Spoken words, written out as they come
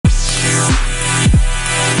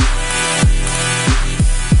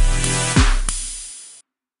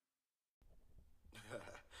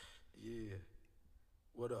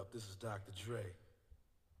up? This is Dr. Dre.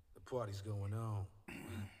 The party's going on.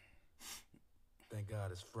 Thank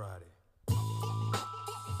God it's Friday.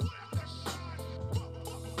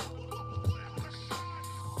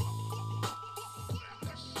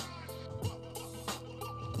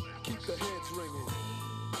 Keep the heads ringing.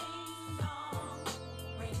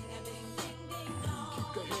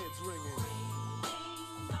 Keep the heads ringing.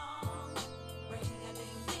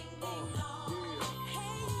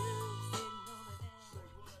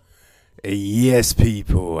 Yes,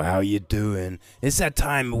 people, how you doing? It's that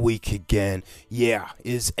time of week again. Yeah,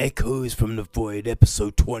 it's Echoes from the Void,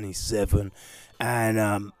 episode 27, and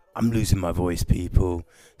I'm losing my voice, people.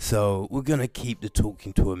 So we're gonna keep the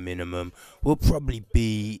talking to a minimum. We'll probably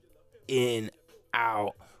be in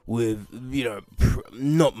out with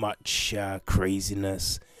not much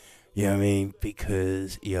craziness. You know what I mean?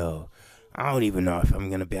 Because I don't even know if I'm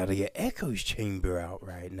going to be able to get Echoes Chamber out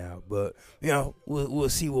right now. But, we'll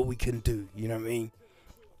see what we can do. You know what I mean?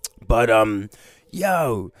 But,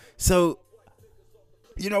 so,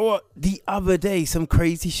 you know what? The other day, some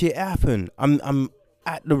crazy shit happened. I'm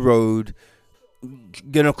at the road,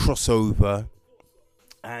 going to cross over.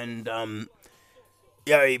 And,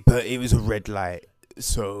 but it was a red light.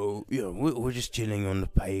 So, we're just chilling on the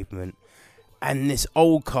pavement. And this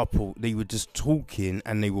old couple, they were just talking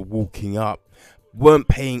and they were walking up, weren't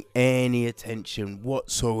paying any attention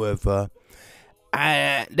whatsoever.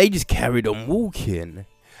 And they just carried on walking.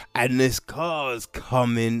 And this car's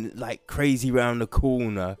coming like crazy round the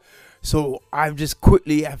corner. So I just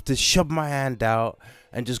quickly have to shove my hand out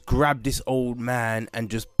and just grab this old man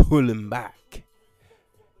and just pull him back.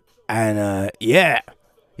 And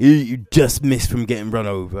you just missed from getting run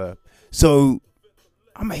over. So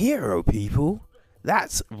I'm a hero, people.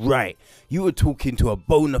 That's right. You were talking to a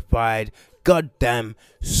bona fide, goddamn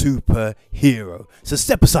superhero. So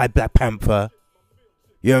step aside, Black Panther.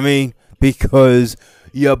 You know what I mean? Because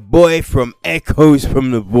your boy from Echoes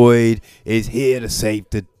from the Void is here to save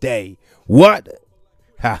the day. What?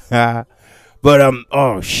 Haha. But,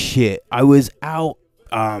 oh shit. I was out,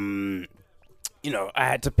 I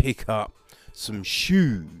had to pick up some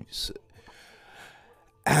shoes.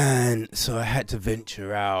 And so I had to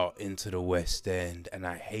venture out into the West End, and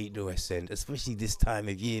I hate the West End, especially this time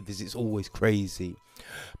of year because it's always crazy.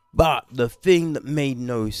 But the thing that made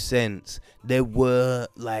no sense, there were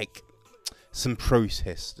like some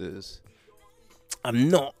protesters. I'm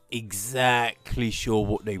not exactly sure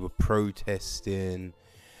what they were protesting.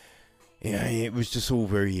 It was just all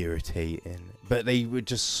very irritating. But they were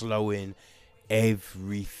just slowing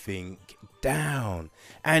everything down.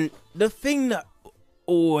 And the thing that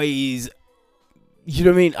always, you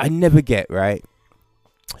know what I mean, I never get, right,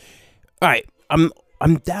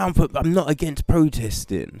 I'm down for, I'm not against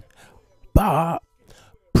protesting, but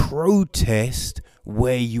protest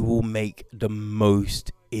where you will make the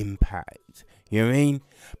most impact. You know what I mean?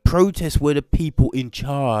 Protest where the people in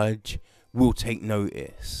charge will take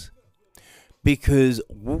notice. Because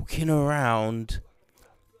walking around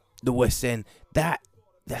the West End,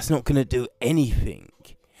 that's not going to do anything.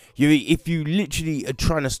 If you literally are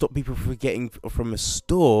trying to stop people from getting from a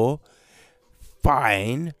store,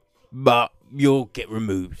 fine, but you'll get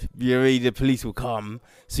removed. The police will come,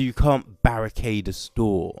 so you can't barricade a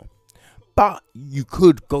store. But you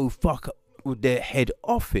could go fuck up with their head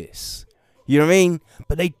office. You know what I mean?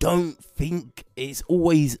 But they don't think, it's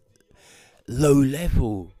always low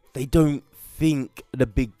level. They don't think the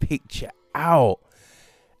big picture out.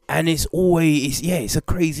 And it's always, it's a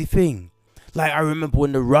crazy thing. Like, I remember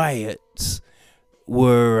when the riots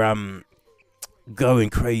were going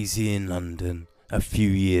crazy in London a few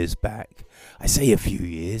years back. I say a few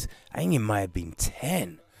years. I think it might have been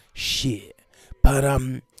 10. Shit. But,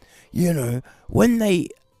 when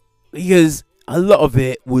because a lot of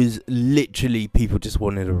it was literally people just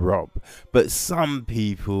wanted to rob. But some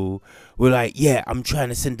people were like, I'm trying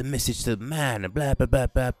to send a message to the man and blah, blah, blah,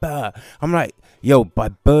 blah, blah. I'm like, by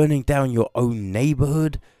burning down your own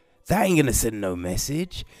neighborhood, that ain't gonna send no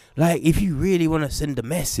message. Like, if you really want to send a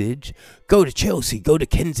message, go to Chelsea, go to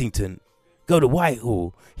Kensington, go to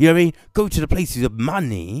Whitehall. You know what I mean? Go to the places of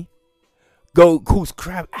money. Go cause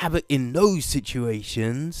havoc in those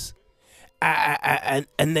situations, and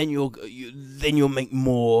then you'll make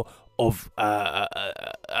more of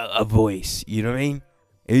a voice. You know what I mean?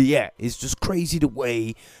 It's just crazy the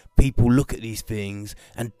way people look at these things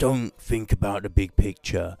and don't think about the big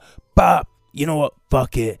picture. But you know what?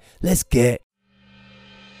 Fuck it. Let's get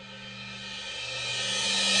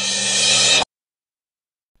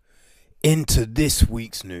into this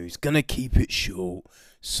week's news. Gonna keep it short.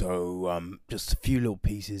 So, just a few little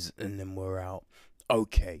pieces and then we're out.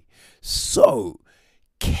 Okay. So,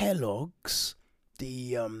 Kellogg's, the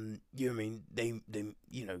you know what I mean, they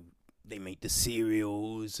make the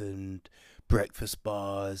cereals and breakfast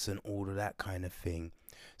bars and all of that kind of thing.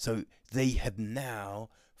 So they have now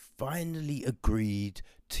finally agreed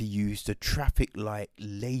to use the traffic light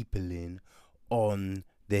labeling on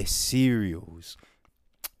their cereals.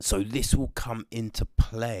 So this will come into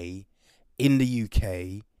play in the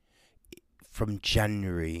UK from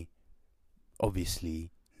January,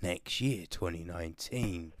 obviously, next year,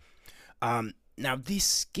 2019. Now, this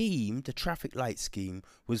scheme, the traffic light scheme,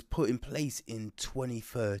 was put in place in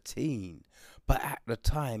 2013. But at the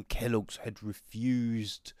time, Kellogg's had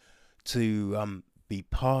refused to be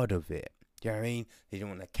part of it. Do you know what I mean? They didn't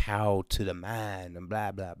want to cow to the man and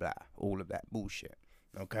blah, blah, blah. All of that bullshit.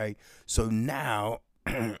 Okay? So now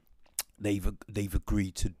they've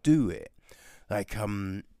agreed to do it. Like,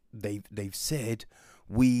 they've said,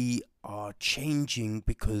 we are changing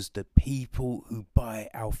because the people who buy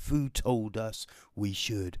our food told us we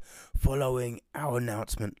should. Following our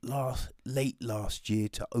announcement late last year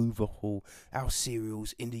to overhaul our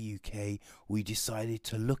cereals in the UK, we decided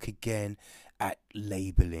to look again at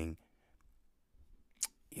labelling.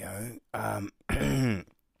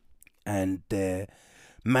 And their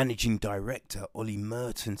managing director, Ollie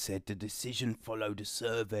Merton, said the decision followed a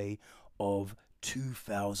survey of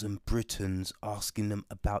 2,000 Britons asking them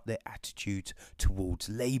about their attitude towards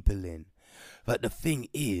labelling. But the thing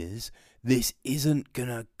is, this isn't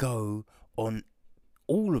gonna go on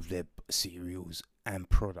all of their cereals and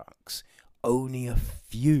products, only a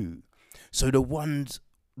few. So the ones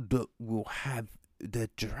that will have the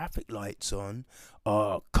traffic lights on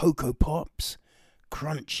are Cocoa Pops,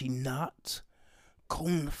 Crunchy Nut,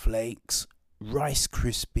 Cornflakes, Rice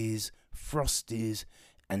Krispies, Frosties,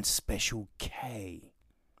 and Special K.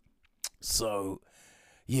 So,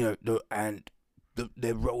 their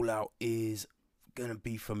rollout is gonna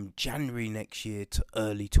be from January next year to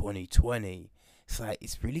early 2020. It's like,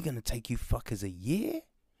 it's really gonna take you fuckers a year?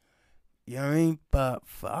 You know what I mean? But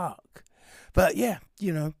fuck. But yeah,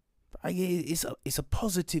 it's a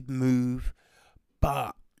positive move.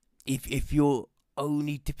 But if you're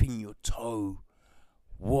only dipping your toe,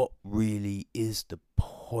 what really is the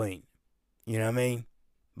point? You know what I mean?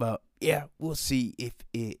 But yeah, we'll see if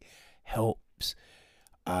it helps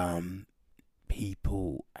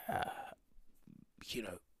people,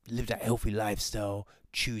 live that healthy lifestyle,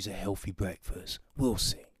 choose a healthy breakfast. We'll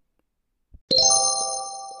see.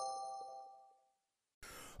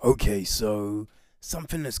 Okay, so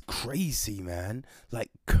something that's crazy, man.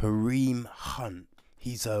 Like Kareem Hunt.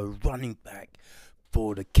 He's a running back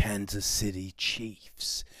for the Kansas City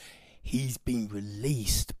Chiefs. He's been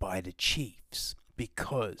released by the Chiefs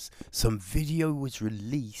because some video was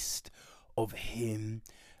released of him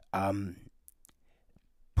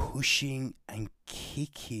pushing and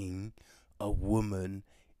kicking a woman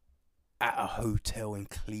at a hotel in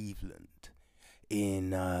Cleveland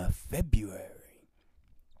in February.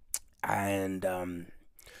 And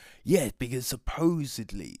because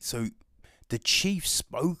supposedly, so the Chiefs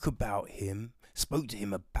spoke to him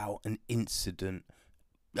about an incident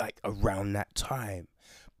like around that time,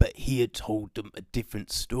 but he had told them a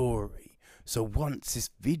different story. So once this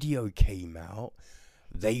video came out,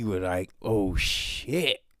 they were like, oh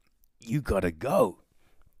shit, you gotta go.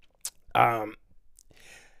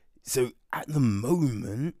 So at the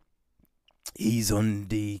moment, he's on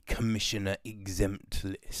the commissioner exempt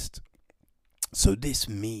list. So this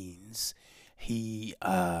means he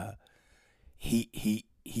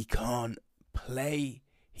can't play,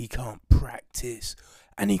 he can't practice,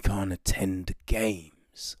 and he can't attend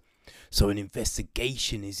games. So an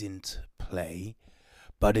investigation is into play,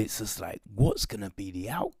 but it's just like, what's gonna be the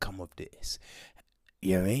outcome of this?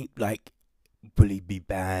 You know what I mean? Like, will he be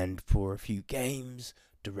banned for a few games,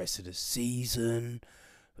 the rest of the season,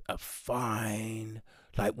 a fine?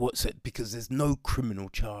 Like, what's it? Because there's no criminal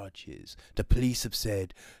charges. The police have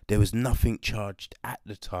said there was nothing charged at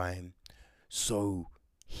the time, so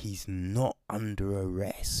he's not under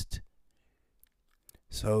arrest.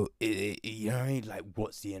 So, you know what I mean? Like,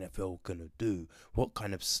 what's the NFL gonna do? What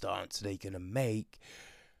kind of stance are they gonna make?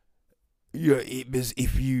 Yeah,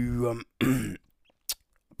 if you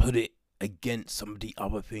put it against some of the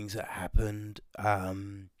other things that happened,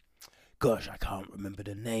 gosh, I can't remember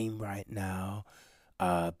the name right now.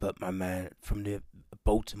 But my man from the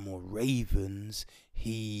Baltimore Ravens,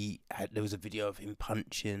 there was a video of him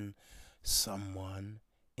punching someone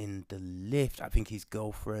in the lift. I think his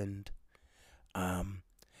girlfriend. I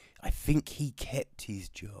think he kept his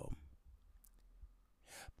job.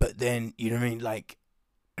 But then, you know what I mean? Like,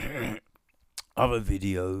 other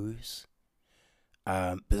videos,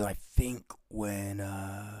 But I think when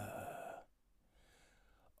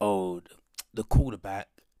the quarterback,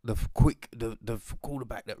 the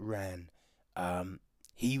quarterback that ran,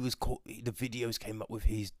 he was caught. The videos came up with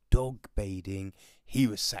his dog baiting. He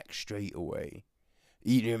was sacked straight away.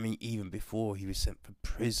 You know what I mean? Even before he was sent for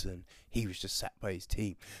prison, he was just sacked by his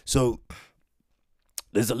team. So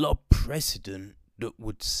there's a lot of precedent that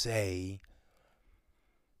would say,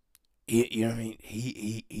 you know what I mean?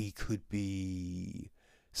 He could be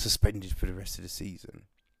suspended for the rest of the season.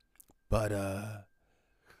 But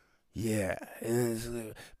yeah.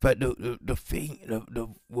 But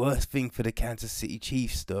the worst thing for the Kansas City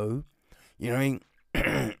Chiefs, though, you know what I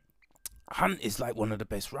mean? Hunt is like one of the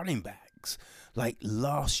best running backs. Like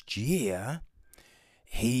last year,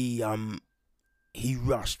 he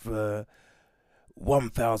rushed for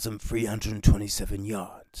 1,327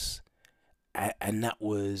 yards, and that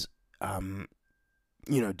was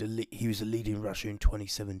he was a leading rusher in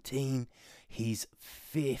 2017. He's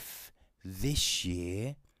 5th this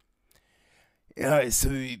year.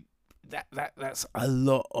 So that's a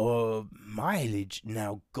lot of mileage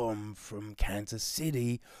now gone from Kansas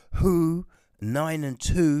City, who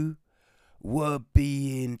 9-2 were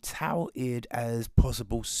being touted as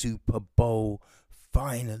possible Super Bowl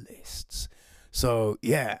finalists. So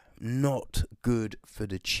yeah, not good for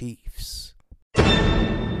the Chiefs.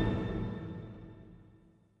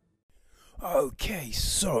 Okay,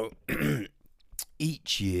 so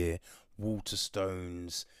each year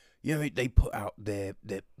Waterstones, they put out their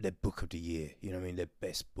book of the year, their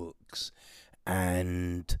best books.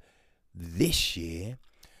 And this year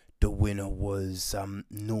the winner was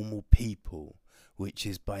Normal People, which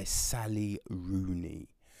is by Sally Rooney.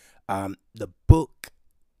 The book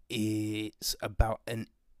is about an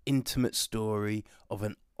intimate story of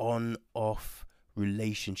an on-off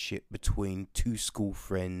relationship between two school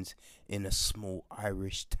friends in a small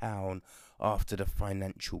Irish town after the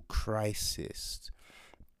financial crisis.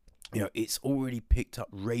 It's already picked up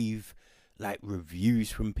rave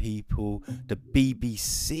reviews from people. The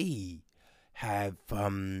BBC have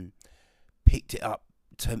picked it up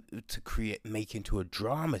to make into a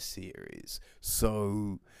drama series.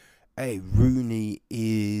 So Rooney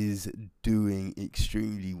is doing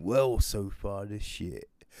extremely well so far this year.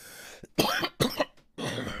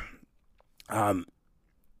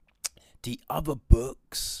 The other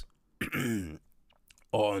books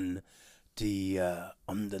on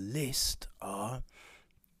the list are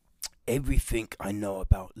Everything I Know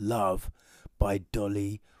About Love by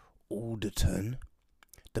Dolly Alderton,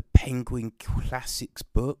 the Penguin Classics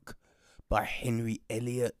book by Henry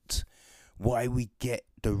Elliott, Why We Get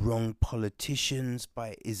the Wrong Politicians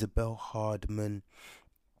by Isabel Hardman,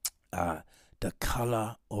 The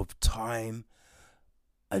Colour of Time,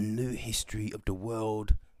 A New History of the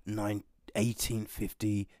World,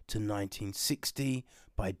 1850 to 1960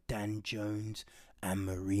 by Dan Jones and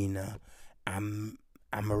Marina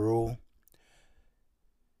Amaral,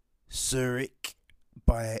 Zurich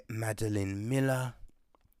by Madeline Miller,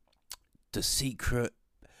 The Secret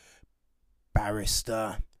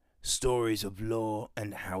Barrister, Stories of Law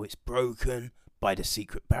and How It's Broken by The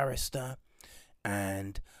Secret Barrister,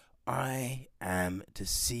 and I Am the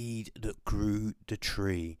Seed That Grew the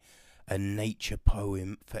Tree, a nature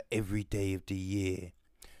poem for every day of the year.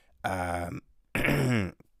 And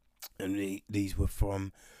these were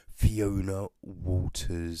from Fiona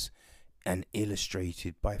Walters and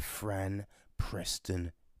illustrated by Fran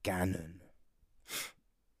Preston Gannon.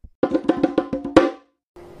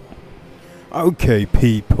 Okay,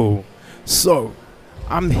 people, so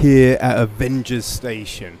I'm here at Avengers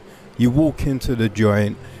Station. You walk into the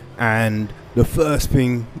joint and the first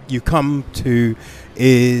thing you come to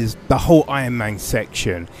is the whole Iron Man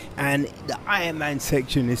section, and the Iron Man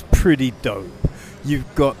section is pretty dope.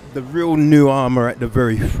 You've got the real new armor at the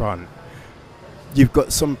very front. You've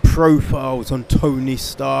got some profiles on Tony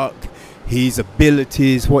Stark, his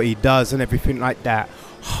abilities, what he does and everything like that.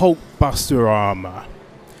 Hulkbuster armor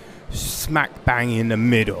smack bang in the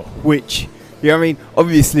middle, which,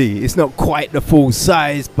 obviously it's not quite the full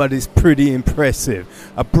size, but it's pretty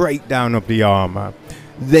impressive. A breakdown of the armor.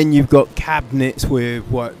 Then you've got cabinets with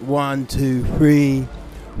 1, 2, 3,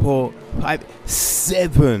 4, 5,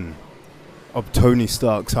 7 of Tony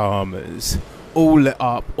Stark's armors, all lit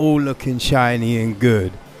up, all looking shiny and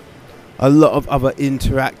good. A lot of other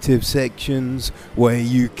interactive sections where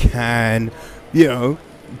you can,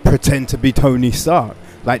 pretend to be Tony Stark.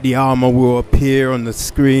 Like the armor will appear on the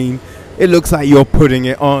screen. It looks like you're putting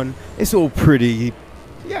it on. It's all pretty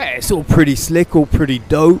slick, all pretty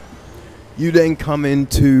dope. You then come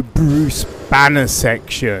into Bruce Banner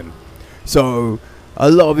section. So a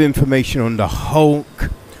lot of information on the Hulk,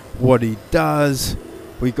 what he does.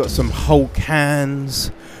 We got some Hulk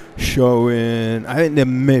hands showing. I think they're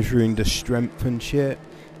measuring the strength and shit.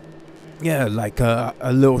 Yeah, like a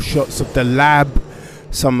little shots of the lab,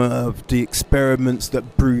 some of the experiments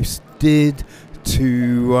that Bruce did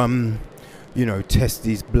to, test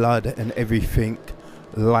his blood and everything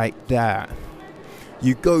like that.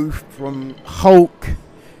 You go from Hulk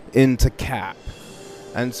into Cap,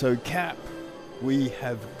 and so Cap, we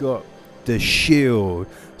have got the shield,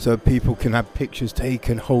 so people can have pictures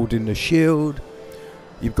taken holding the shield.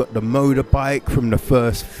 You've got the motorbike from the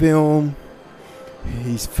first film,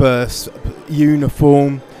 his first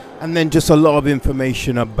uniform, and then just a lot of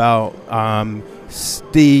information about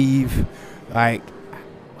Steve, like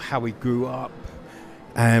how he grew up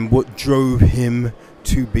and what drove him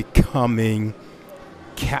to becoming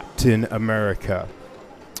Captain America.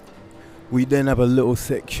 We then have a little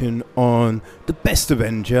section on the best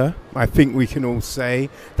Avenger. I think we can all say,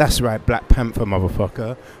 that's right, Black Panther,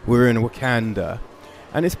 motherfucker. We're in Wakanda.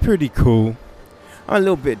 And it's pretty cool. I'm a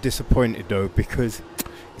little bit disappointed though, because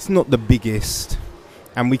it's not the biggest.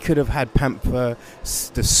 And we could have had Panther,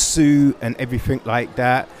 the suit and everything like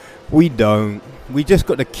that. We don't. We just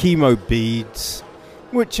got the chemo beads,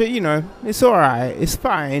 which are, it's alright. It's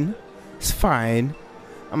fine. It's fine.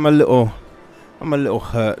 I'm a little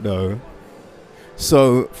hurt though.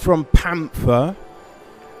 So from Panther,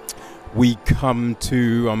 we come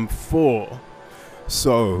to Thor.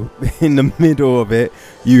 So in the middle of it,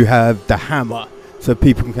 you have the hammer, so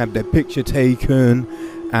people can have their picture taken.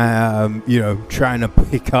 Trying to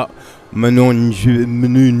pick up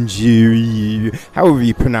Menungi, however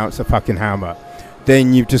you pronounce the fucking hammer.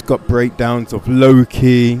 Then you've just got breakdowns of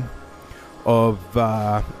Loki, of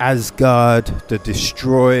Asgard, the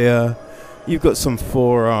Destroyer. You've got some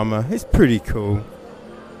Thor armor. It's pretty cool.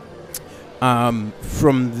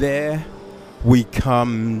 From there, we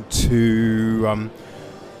come to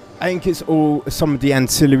I think it's all some of the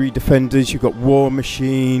ancillary defenders. You've got War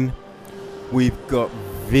Machine. We've got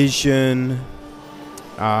Vision.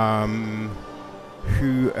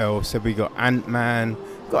 Who else have we got? Ant-Man.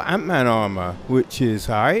 Got Ant-Man armor, which is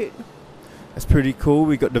alright. That's pretty cool.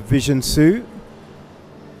 We got the Vision suit.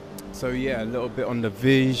 So yeah, a little bit on the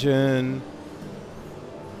Vision.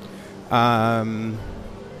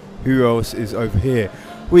 Who else is over here?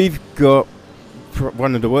 We've got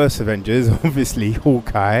one of the worst Avengers, obviously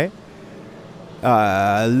Hawkeye.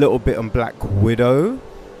 A little bit on Black Widow,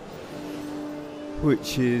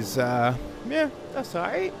 which is that's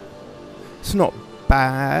alright. It's not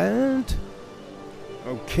bad.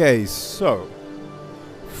 Okay, so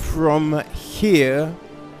from here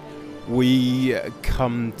we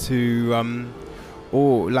come to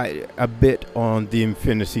like a bit on the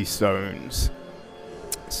Infinity Stones.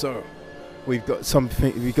 So we've got some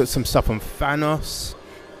stuff on Thanos,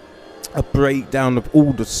 a breakdown of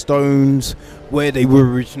all the stones, where they were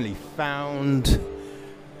originally found.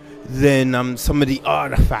 Then some of the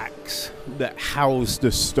artifacts that house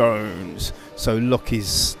the stones. So Loki's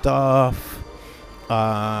staff,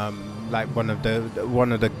 like one of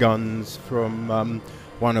the guns from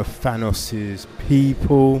one of Thanos's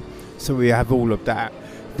people. So we have all of that.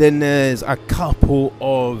 Then there's a couple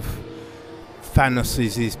of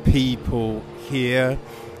Thanos's people here,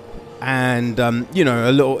 and a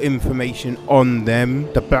little information on them.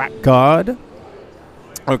 The Blackguard.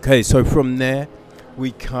 Okay, so from there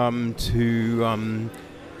we come to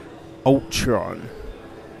Ultron.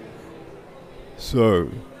 So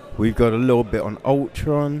we've got a little bit on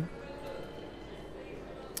Ultron,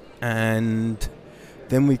 and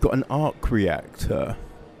then we've got an arc reactor.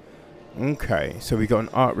 Okay, so we got an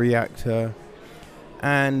arc reactor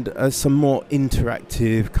and some more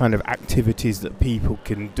interactive kind of activities that people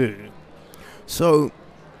can do. So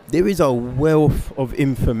there is a wealth of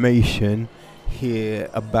information here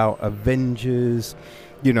about Avengers,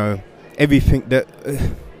 everything that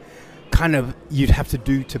kind of you'd have to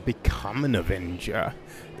do to become an Avenger.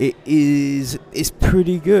 It's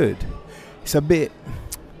pretty good. It's a bit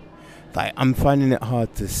like I'm finding it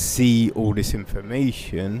hard to see all this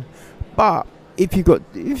information, but if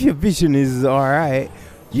your vision is alright,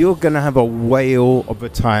 you're gonna have a whale of a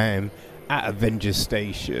time at Avengers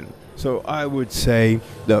Station. So I would say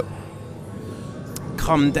that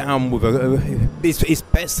come down with it's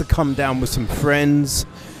best to come down with some friends,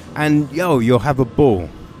 and you'll have a ball.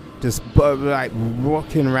 Just like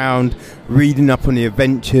walking around, reading up on the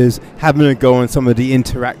adventures, having a go on some of the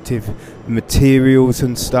interactive materials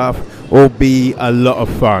and stuff. Will be a lot of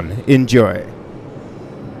fun. Enjoy.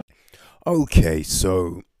 Okay,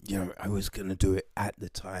 so I was gonna do it at the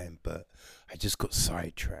time, but I just got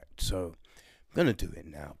sidetracked. So gonna do it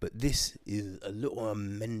now, but this is a little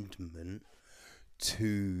amendment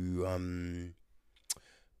to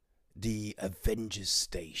the Avengers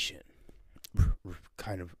Station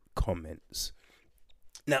kind of comments.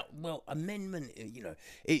 Now, well, amendment,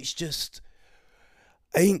 it's just,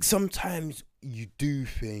 I think sometimes you do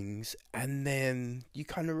things and then you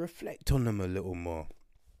kind of reflect on them a little more.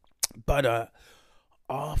 But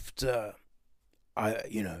after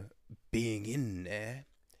being in there,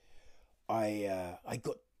 I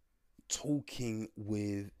got talking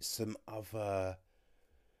with some other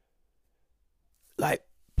like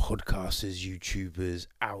podcasters, YouTubers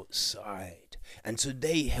outside, and so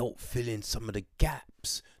they helped fill in some of the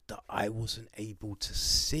gaps that I wasn't able to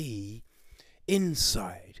see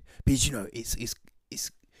inside, because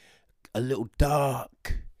it's a little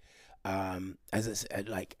dark, as I said,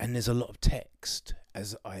 and there's a lot of text,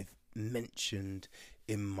 as I've mentioned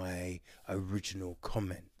in my original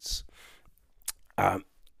comments. And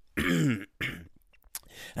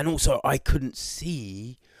also I couldn't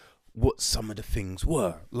see what some of the things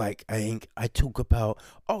were. Like, I think I talk about,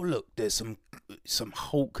 oh look, there's some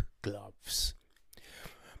Hulk gloves,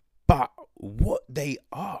 but what they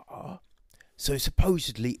are, so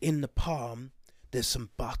supposedly in the palm there's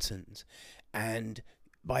some buttons, and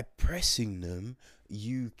by pressing them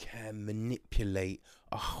you can manipulate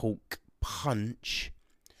a Hulk punch,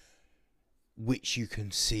 which you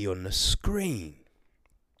can see on the screen.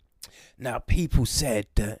 Now, people said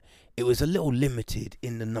that it was a little limited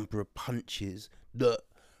in the number of punches that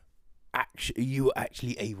you were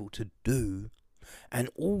actually able to do. And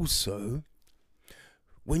also,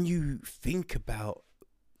 when you think about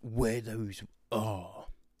where those are,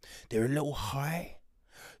 they're a little high,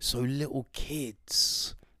 so little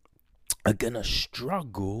kids are gonna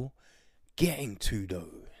struggle getting to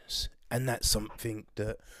those. And that's something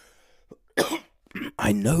that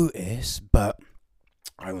I noticed, but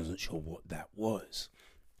I wasn't sure what that was.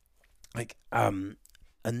 Like,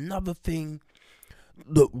 another thing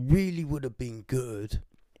that really would have been good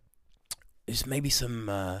is maybe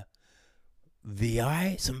some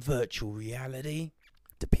VI, some virtual reality.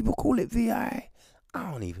 Do people call it VI?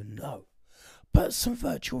 I don't even know. But some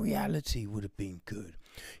virtual reality would have been good.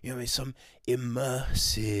 Some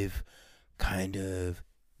immersive kind of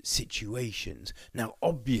situations. Now,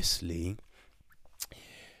 obviously,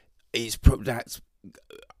 that's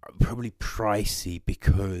probably pricey,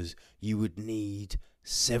 because you would need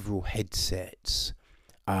several headsets,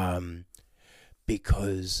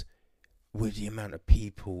 because with the amount of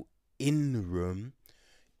people in the room,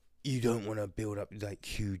 you don't want to build up like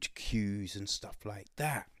huge queues and stuff like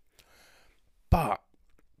that. But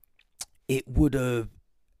it would have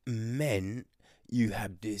meant you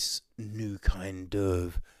have this new kind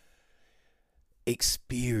of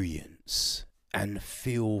experience and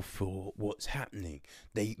feel for what's happening.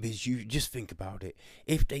 Because you just think about it,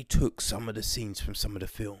 if they took some of the scenes from some of the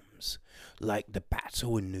films, like the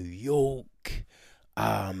battle in New York,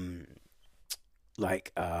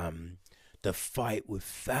 the fight with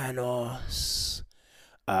Thanos,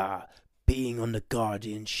 being on the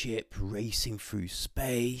Guardian ship, racing through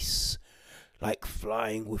space, like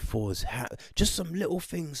flying with Thor's hat, just some little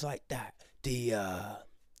things like that. The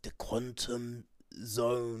quantum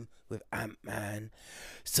zone with Ant-Man.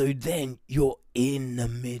 So then you're in the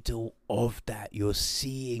middle of that. You're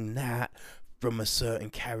seeing that from a certain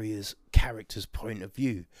character's point of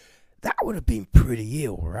view. That would have been pretty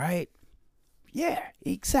ill, right? Yeah,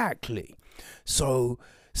 exactly. So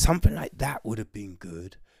something like that would have been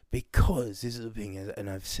good, because this is the thing, and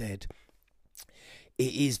I've said,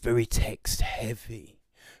 it is very text heavy,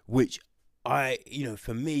 which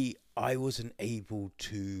for me, I wasn't able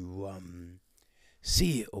to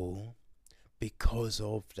see it all because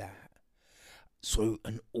of that. So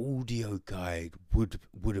an audio guide would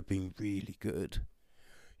have been really good,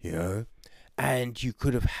 and you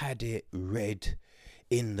could have had it read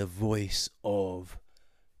in the voice of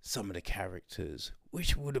some of the characters,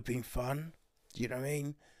 which would have been fun. You know what I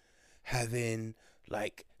mean? Having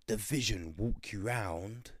like the Vision walk you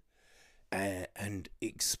around and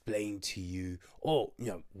explain to you, or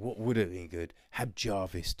what would have been good? Have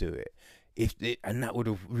Jarvis do it. And that would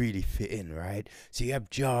have really fit in, right? So you have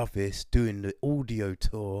Jarvis doing the audio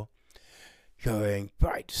tour, going,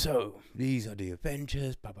 right, so these are the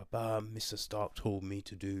Avengers, blah blah blah. Mr. Stark told me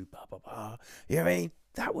to do blah blah blah. You know what I mean?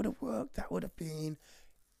 That would have worked. That would have been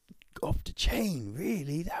off the chain,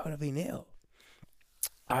 really. That would have been ill.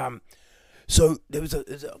 So there was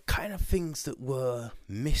a kind of things that were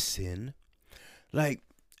missing, like,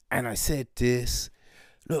 and I said this.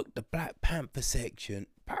 Look, the Black Panther section.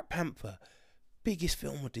 Black Panther, biggest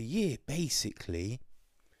film of the year, basically.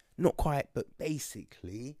 not quite, but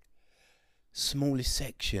basically smallest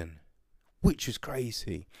section, which was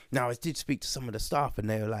crazy. Now, I did speak to some of the staff and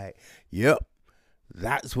they were like, yep,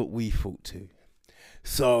 that's what we thought too.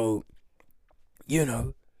 So,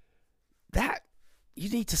 that you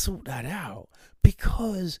need to sort that out,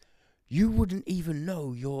 because you wouldn't even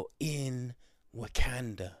know you're in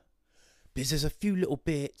Wakanda. Because there's a few little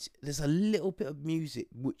bits, there's a little bit of music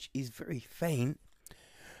which is very faint.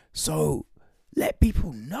 So let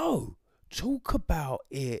people know. Talk about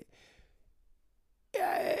it.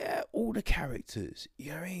 Yeah, all the characters.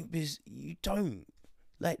 You know what I mean? Because you don't.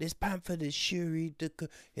 Like, there's Panther, there's Shuri,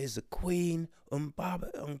 there's the Queen,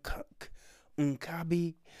 Unkabi,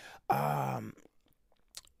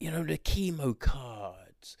 the chemo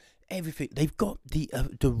cards, everything. They've got the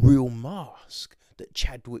real mask that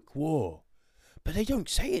Chadwick wore, but they don't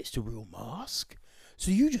say it's the real mask,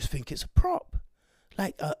 so you just think it's a prop,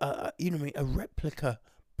 like a replica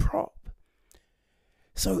prop.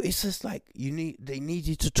 So it's just like they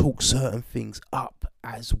needed to talk certain things up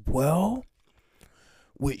as well,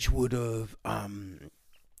 which would have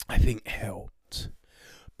I think helped.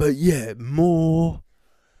 But yeah, more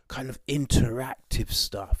kind of interactive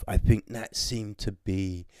stuff. I think that seemed to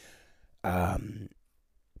be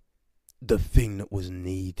the thing that was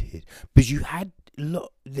needed, because you had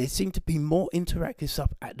there seemed to be more interactive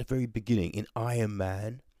stuff at the very beginning in Iron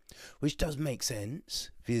Man, which does make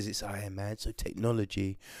sense because it's Iron Man, so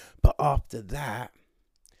technology. But after that,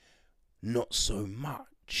 not so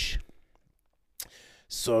much.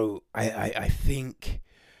 So I think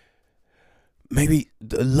maybe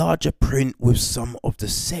the larger print with some of the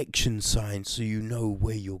section signs, so you know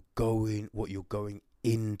where you're going, what you're going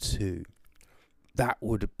into. That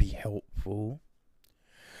would be helpful.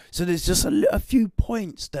 So there's just a few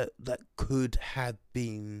points that could have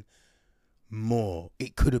been more.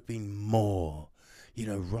 It could have been more,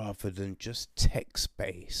 rather than just text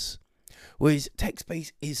base. Whereas text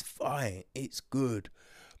base is fine, it's good,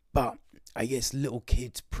 but I guess little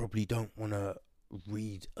kids probably don't want to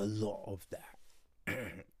read a lot of that.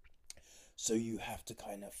 So you have to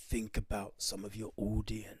kind of think about some of your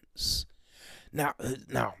audience. Now,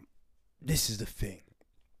 this is the thing,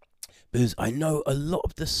 because I know a lot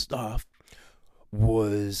of the stuff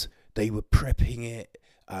was they were prepping it,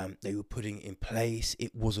 they were putting it in place,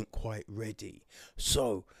 it wasn't quite ready.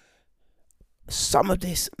 So some of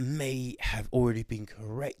this may have already been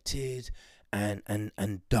corrected and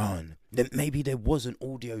done. Then maybe there was an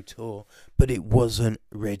audio tour, but it wasn't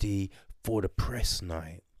ready for the press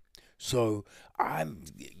night. So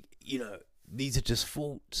these are just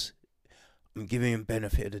thoughts. I'm giving them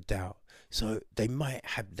benefit of the doubt. So they might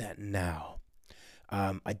have that now.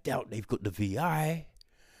 I doubt they've got the VI,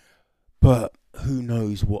 but who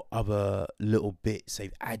knows what other little bits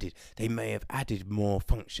they've added. They may have added more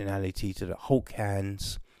functionality to the Hulk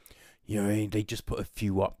hands. They just put a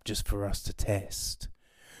few up just for us to test.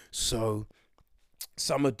 So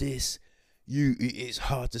some of this, it's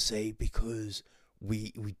hard to say because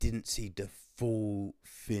we didn't see the full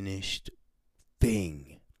finished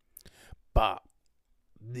thing. But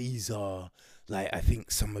these are, like, I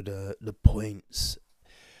think some of the points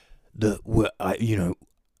that were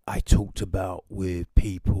I talked about with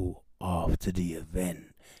people after the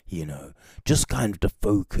event, just kind of the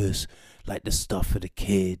focus, like the stuff for the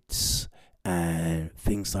kids and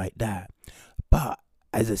things like that. But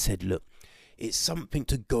as I said, look, it's something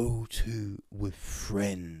to go to with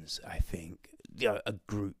friends, I think, a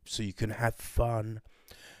group, so you can have fun.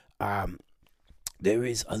 There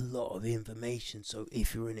is a lot of information, so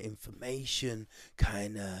if you're an information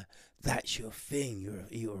kind of, that's your thing,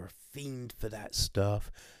 you're a fiend for that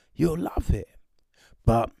stuff, you'll love it.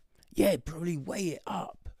 But yeah, probably weigh it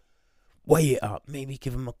up, maybe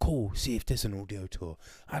give them a call, see if there's an audio tour,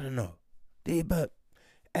 I don't know. But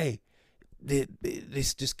hey,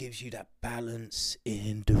 this just gives you that balance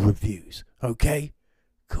in the reviews. Okay,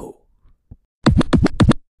 cool.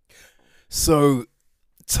 So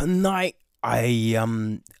tonight, I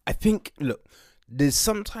think, look, there's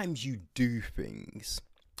sometimes you do things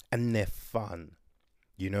and they're fun,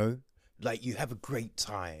 like you have a great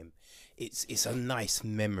time. It's a nice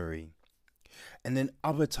memory. And then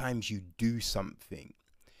other times you do something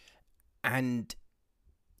and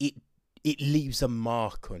it leaves a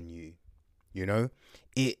mark on you,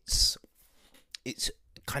 It's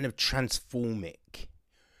kind of transformic.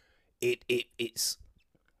 It's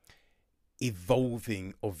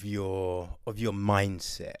evolving of your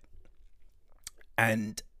mindset.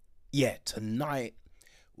 And yeah, tonight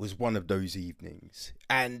was one of those evenings.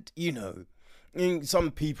 And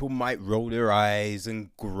some people might roll their eyes and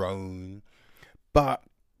groan, but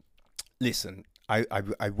listen,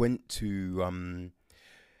 I went to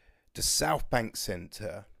the South Bank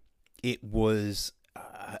Centre. It was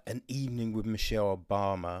an evening with Michelle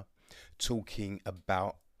Obama talking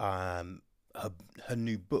about her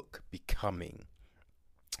new book, Becoming.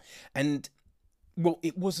 And well,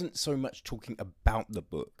 it wasn't so much talking about the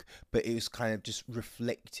book, but it was kind of just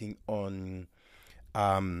reflecting on,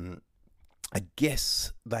 I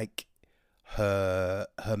guess, like her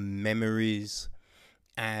memories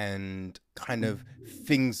and kind of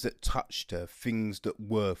things that touched her, things that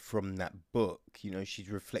were from that book. You know, she's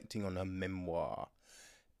reflecting on her memoir,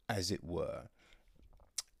 as it were.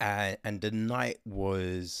 And the night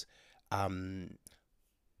was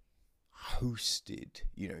hosted.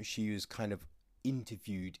 You know, she was kind of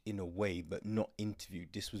interviewed in a way, but not interviewed.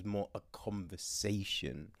 This was more a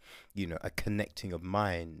conversation, you know, a connecting of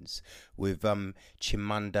minds with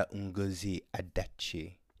Chimamanda Ngozi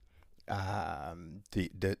Adichie,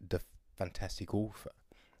 the fantastic author.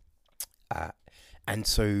 And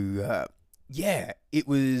so yeah, it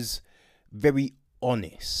was very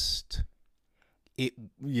honest. It,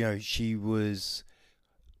 you know, she was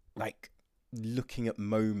like looking at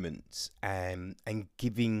moments and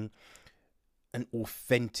giving an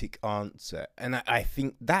authentic answer. And I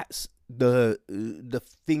think that's the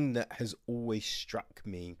thing that has always struck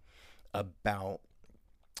me about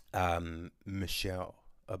Michelle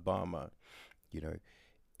Obama. You know,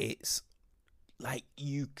 it's like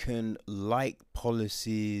you can like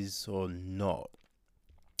policies or not,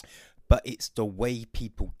 but it's the way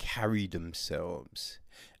people carry themselves.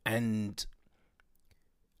 And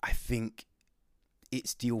I think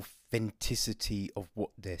it's the authenticity of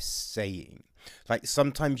what they're saying. Like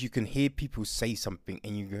sometimes you can hear people say something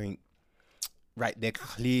and you're going, right, they're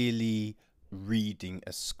clearly reading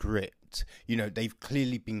a script. You know, they've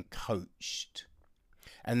clearly been coached.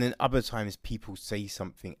 And then other times people say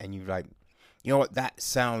something and you're like, you know what, that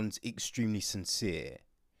sounds extremely sincere.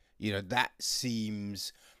 You know, that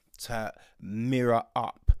seems to mirror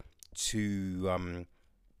up to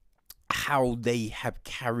how they have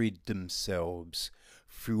carried themselves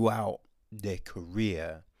throughout their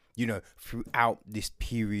career, you know, throughout this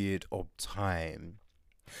period of time.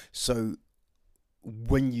 So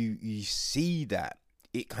when you see that,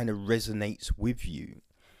 it kind of resonates with you.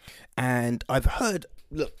 And I've heard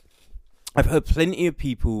plenty of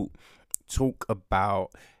people talk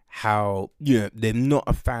about how, you know, they're not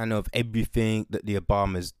a fan of everything that the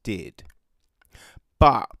Obamas did,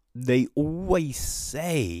 but they always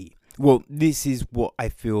say, well, this is what I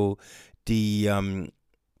feel the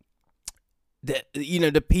you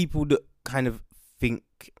know, the people that kind of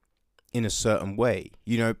think in a certain way,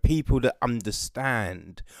 you know, people that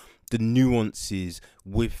understand the nuances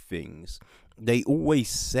with things, they always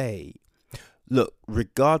say, look,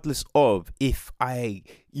 regardless of if I,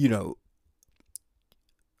 you know,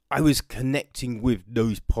 I was connecting with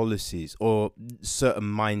those policies or certain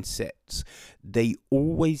mindsets, they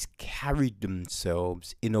always carried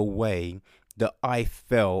themselves in a way that I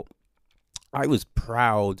felt I was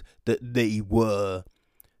proud that they were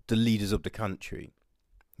the leaders of the country,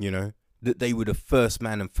 you know, that they were the first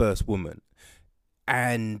man and first woman.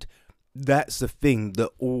 And that's the thing that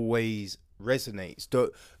always resonates.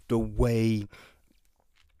 The way,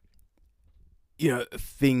 you know,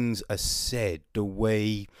 things are said, the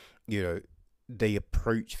way, you know, they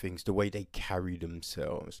approach things, the way they carry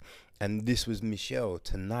themselves. And this was Michelle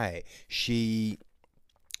tonight. She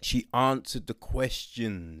answered the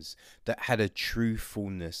questions that had a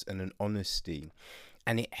truthfulness and an honesty,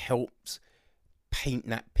 and it helps paint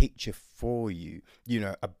that picture for you, you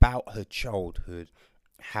know, about her childhood,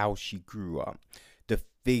 how she grew up, the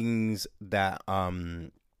things that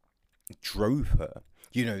drove her.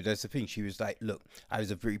 You know, that's the thing. She was like, look, I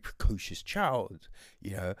was a very precocious child.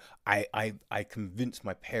 You know, I convinced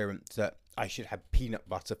my parents that I should have peanut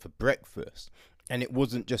butter for breakfast. And it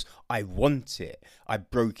wasn't just, I want it. I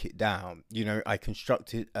broke it down. You know, I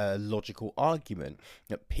constructed a logical argument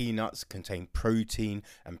that peanuts contain protein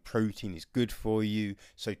and protein is good for you.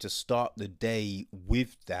 So to start the day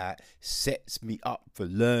with that sets me up for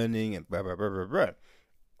learning and blah, blah, blah, blah, blah.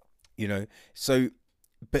 You know, so,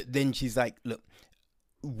 but then she's like, look,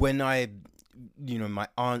 when you know, my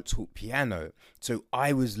aunt taught piano. So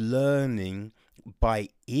I was learning by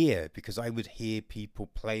ear because I would hear people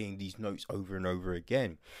playing these notes over and over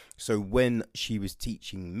again. So when she was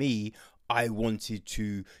teaching me, I wanted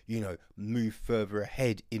to, you know, move further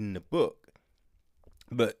ahead in the book.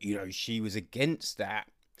 But, you know, she was against that,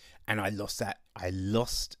 and I lost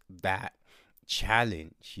that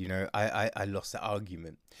challenge. You know, I lost that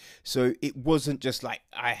argument. So it wasn't just like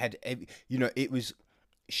I had, you know, it was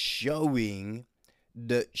showing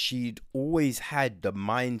that she'd always had the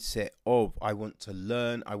mindset of, I want to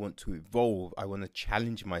learn, I want to evolve, I want to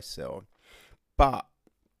challenge myself. But,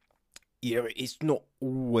 it's not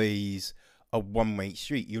always a one-way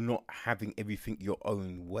street. You're not having everything your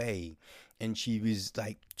own way. And she was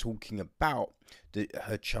like talking about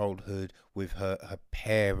her childhood with her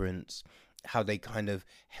parents, how they kind of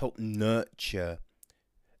helped nurture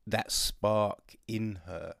that spark in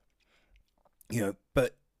her.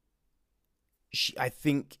 But I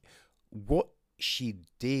think what she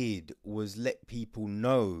did was let people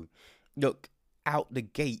know, look, out the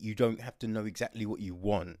gate, you don't have to know exactly what you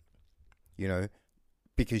want,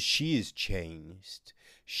 because she has changed.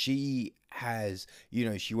 She has,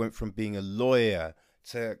 she went from being a lawyer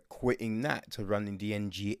to quitting that, to running the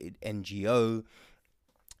NGO,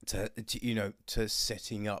 to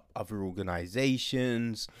setting up other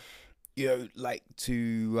organizations,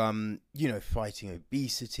 fighting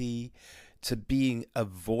obesity, to being a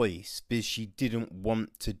voice, because she didn't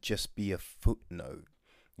want to just be a footnote.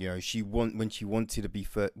 When she wanted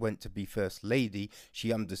to went to be first lady,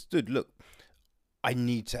 she understood, look, I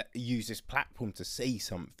need to use this platform to say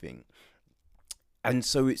something. And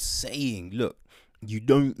so it's saying, look, you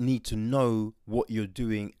don't need to know what you're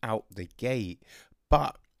doing out the gate,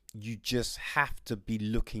 but you just have to be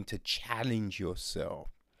looking to challenge yourself.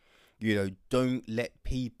 Don't let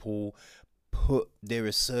people put their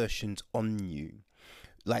assertions on you.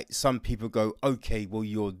 Like, some people go, okay, well,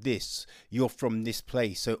 you're from this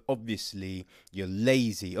place, so obviously you're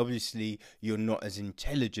lazy, obviously you're not as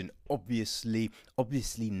intelligent, obviously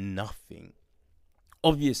nothing.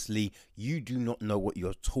 Obviously, you do not know what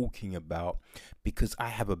you're talking about, because I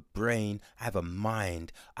have a brain, I have a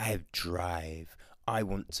mind, I have drive, I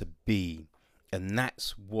want to be. And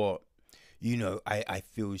that's what, I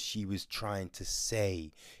feel she was trying to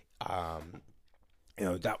say.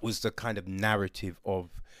 That was the kind of narrative of,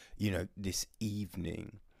 this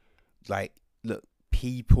evening. Like, look,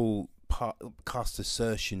 people cast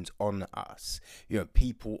assertions on us,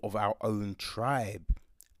 people of our own tribe,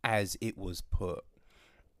 as it was put.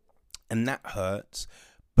 And that hurts,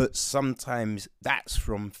 but sometimes that's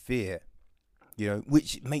from fear,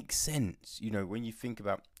 which makes sense. When you think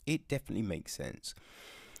about it, definitely makes sense.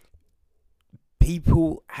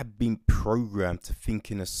 People have been programmed to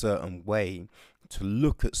think in a certain way, to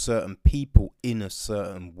look at certain people in a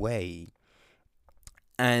certain way,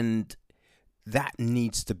 and that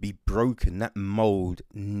needs to be broken. That mold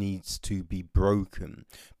needs to be broken.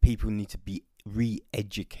 People need to be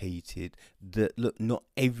re-educated that, look, not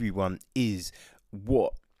everyone is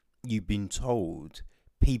what you've been told.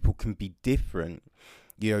 People can be different.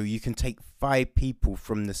 You can take 5 people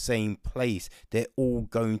from the same place, they're all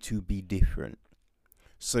going to be different.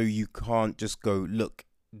 So you can't just go, look,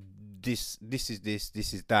 this is this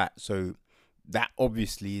is that, so that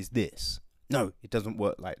obviously is this. No, it doesn't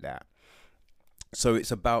work like that. So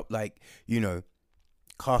it's about, like,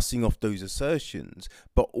 casting off those assertions,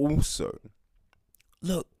 but also,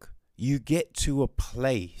 look, you get to a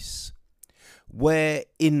place where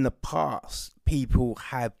in the past people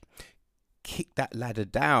have kicked that ladder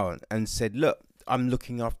down and said, look, I'm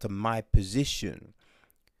looking after my position.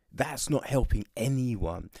 That's not helping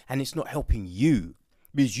anyone, and it's not helping you,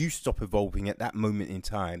 because you stop evolving at that moment in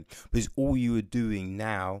time, because all you are doing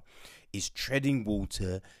now is treading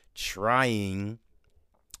water, trying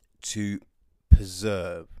to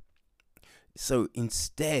preserve. So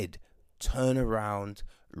instead, turn around,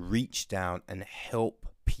 reach down, and help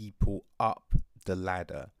people up the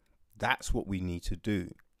ladder. That's what we need to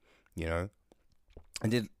do. I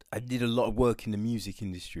did a lot of work in the music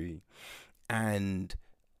industry, and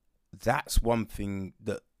that's one thing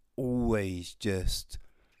that always just,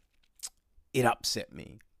 it upset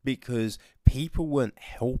me, because people weren't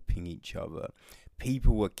helping each other.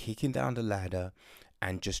 People were kicking down the ladder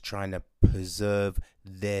and just trying to preserve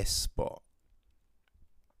their spot.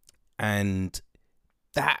 And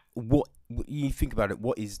that, what you think about it,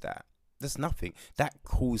 what is that? There's nothing. That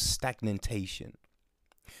caused stagnation.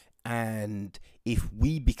 And if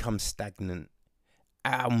we become stagnant,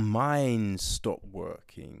 our minds stop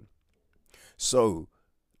working. So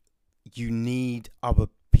you need other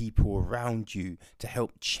people around you to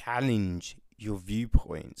help challenge your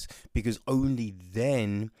viewpoints, because only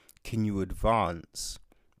then can you advance.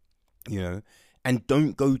 And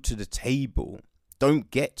don't go to the table.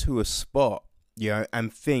 Don't get to a spot,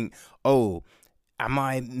 and think, oh, am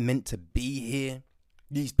I meant to be here?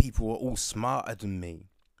 These people are all smarter than me.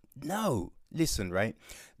 No, listen, right?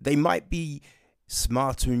 They might be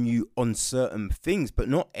smarter than you on certain things, but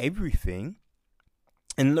not everything.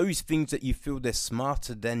 And those things that you feel they're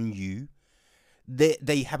smarter than you,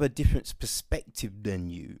 they have a different perspective than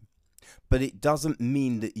you, but it doesn't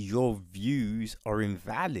mean that your views are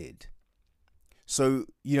invalid. So,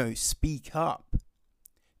 speak up.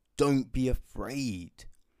 Don't be afraid.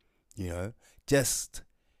 Just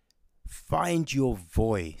find your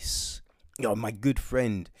voice. My good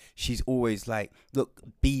friend, she's always like, look,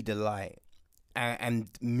 be the light. And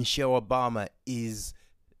Michelle Obama is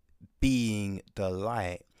being the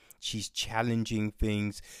light. She's challenging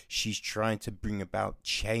things. She's trying to bring about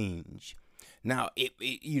change. Now,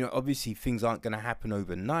 obviously things aren't going to happen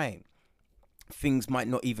overnight. Things might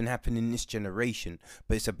not even happen in this generation,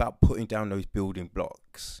 but it's about putting down those building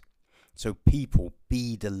blocks. So people,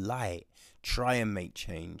 be the light. Try and make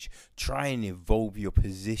change. Try and evolve your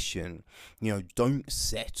position. Don't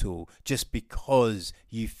settle just because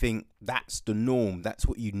you think that's the norm. That's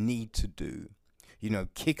what you need to do.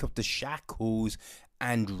 Kick off the shackles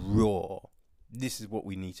and roar. This is what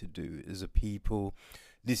we need to do as a people.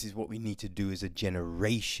 This is what we need to do as a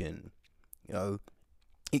generation.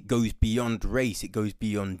 It goes beyond race. It goes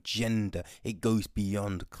beyond gender. It goes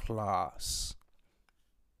beyond class.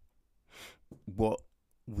 What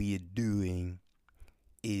we are doing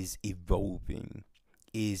is evolving,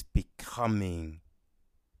 is becoming.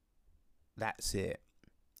 That's it.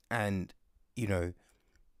 And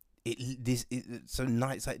so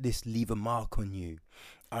nights like this leave a mark on you.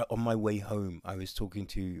 On my way home, I was talking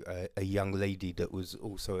to a young lady that was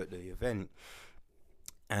also at the event,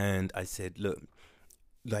 and I said, look,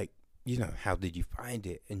 how did you find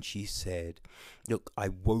it? And she said, look, I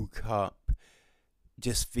woke up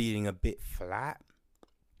just feeling a bit flat,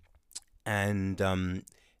 and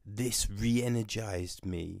this re-energized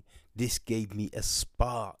me. This gave me a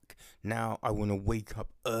spark. Now I want to wake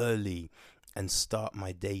up early and start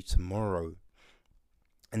my day tomorrow.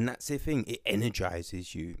 And that's the thing, it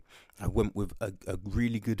energizes you. I went with a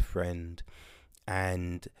really good friend,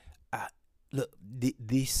 and look,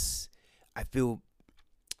 this, I feel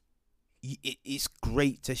it's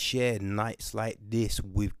great to share nights like this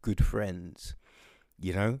with good friends,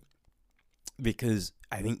 because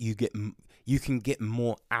I think you can get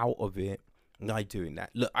more out of it by doing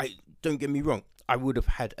that. Look, don't get me wrong, I would have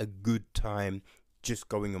had a good time just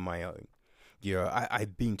going on my own.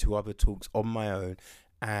 I've been to other talks on my own,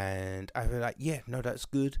 and I was like, yeah, no, that's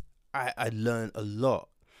good. I learned a lot.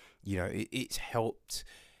 It's helped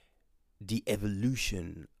the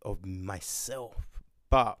evolution of myself.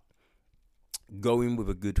 But going with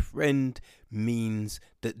a good friend means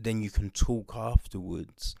that then you can talk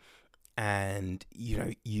afterwards, and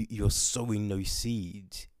you're sowing those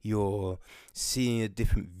seeds. You're seeing a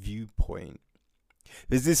different viewpoint.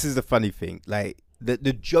 Because this is the funny thing, like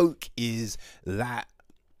the joke is that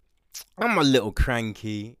I'm a little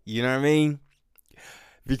cranky, you know what I mean?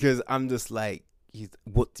 Because I'm just like,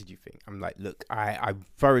 what did you think? I'm like, look, I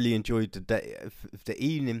thoroughly enjoyed the day, the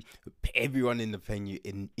evening. Everyone in the venue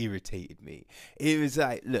irritated me. It was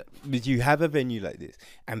like, look, did you have a venue like this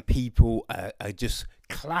and people are just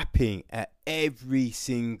clapping at every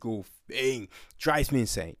single thing? Drives me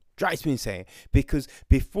insane. Because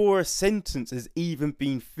before a sentence has even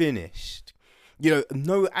been finished,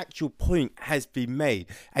 no actual point has been made,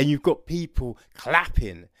 and you've got people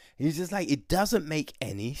clapping. And it's just like, it doesn't make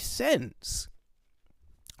any sense.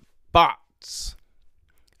 But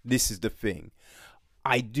this is the thing.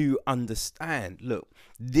 I do understand. Look,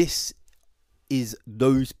 this is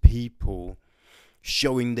those people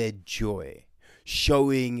showing their joy,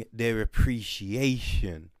 showing their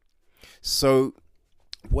appreciation. So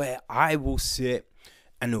where I will sit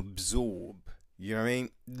and absorb, you know what I mean?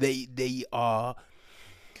 They are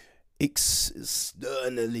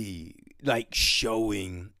externally like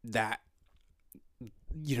showing that,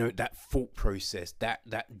 that thought process,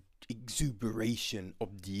 that exuberation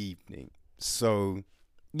of the evening. So,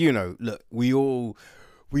 look, we all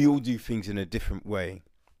do things in a different way.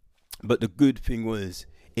 But the good thing was,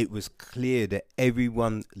 it was clear that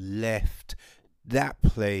everyone left that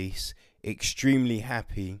place extremely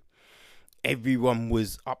happy. Everyone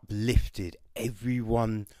was uplifted.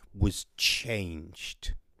 Everyone was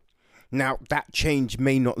changed. Now, that change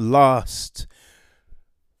may not last.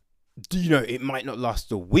 It might not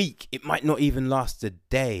last a week. It might not even last a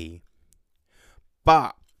day.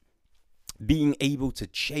 But being able to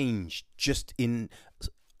change just in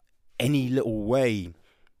any little way,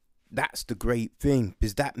 that's the great thing.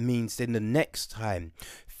 Because that means then the next time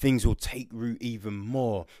things will take root even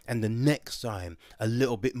more. And the next time a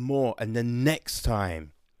little bit more. And the next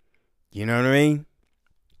time. You know what I mean?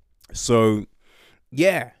 So,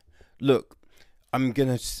 yeah. Look, I'm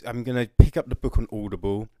gonna pick up the book on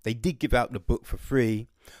Audible. They did give out the book for free,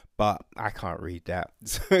 but I can't read that.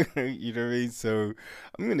 So, you know what I mean? So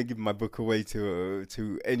I'm gonna give my book away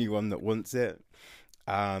to anyone that wants it.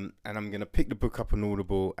 And I'm gonna pick the book up on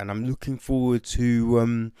Audible, and I'm looking forward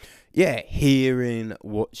to hearing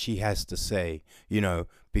what she has to say.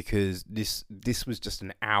 Because this was just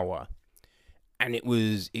an hour, and it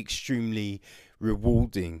was extremely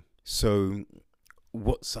rewarding. So,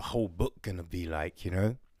 what's the whole book gonna be like?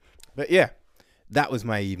 But yeah, that was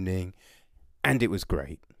my evening, and it was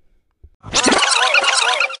great.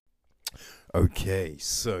 Okay,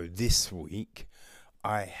 so this week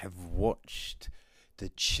I have watched The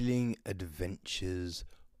Chilling Adventures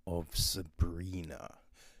of Sabrina.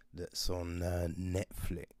 That's on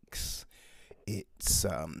Netflix. It's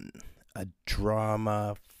a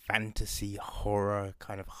drama, fantasy, horror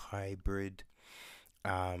kind of hybrid.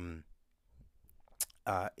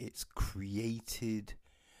 It's created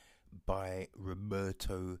by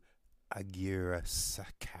Roberto Aguirre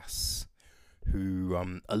Sacas,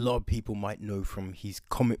 who a lot of people might know from his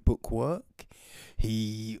comic book work.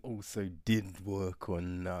 He also did work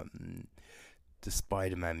on the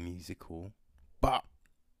Spider-Man musical, but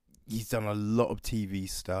he's done a lot of TV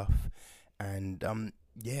stuff, and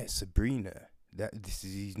Sabrina, this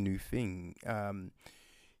is his new thing.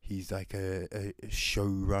 He's like a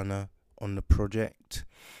showrunner on the project,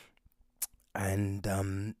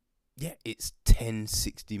 and it's 10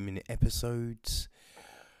 60-minute episodes.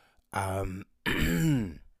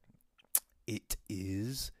 It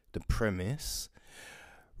is, the premise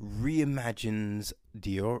reimagines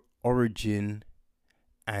the origin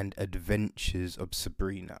and adventures of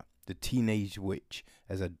Sabrina, the teenage witch,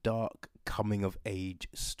 as a dark coming-of-age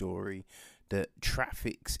story that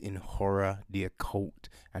traffics in horror, the occult,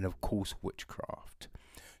 and of course witchcraft.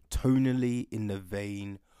 Tonally in the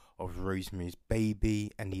vein of Rosemary's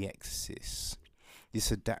Baby and The Exorcist,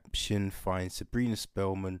 this adaptation finds Sabrina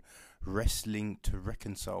Spellman wrestling to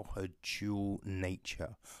reconcile her dual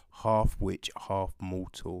nature, half witch, half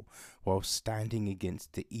mortal, while standing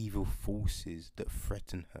against the evil forces that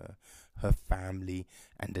threaten her family,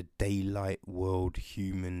 and the daylight world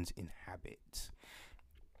humans inhabit.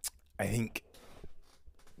 I think,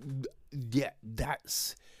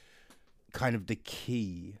 that's kind of the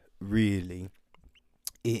key, really.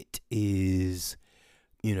 It is,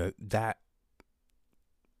 that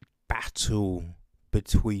battle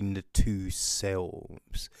between the two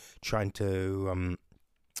selves, trying to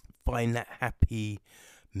find that happy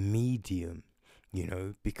medium,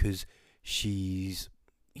 because she's,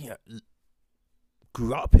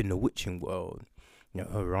 grew up in the witching world.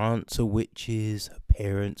 Her aunts are witches, her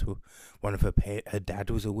parents were, her dad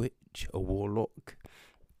was a witch, a warlock.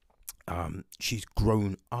 She's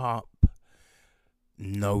grown up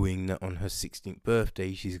knowing that on her 16th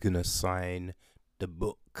birthday she's gonna sign the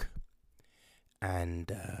book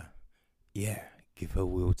and give her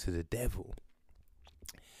will to the devil.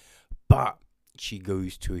 But she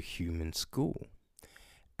goes to a human school,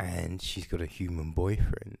 and she's got a human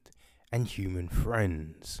boyfriend and human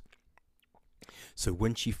friends. So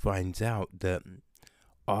when she finds out that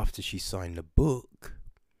after she signed the book,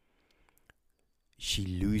 she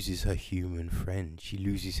loses her human friend, she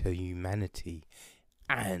loses her humanity,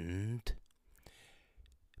 and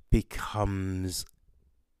becomes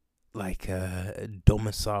like a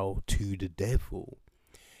domicile to the devil.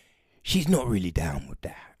 She's not really down with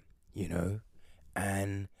that,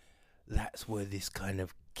 and that's where this kind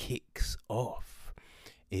of kicks off.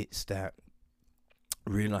 It's that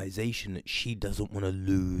realization that she doesn't want to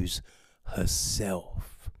lose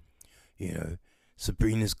herself.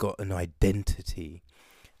 Sabrina's got an identity,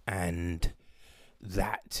 and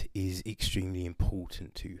that is extremely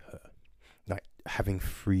important to her. Like having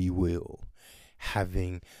free will,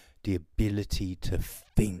 having the ability to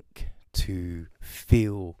think, to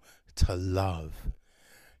feel, to love,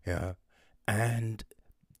 and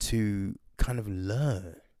to kind of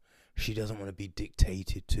learn. She doesn't want to be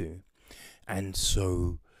dictated to. And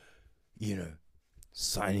so,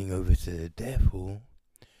 signing over to the devil,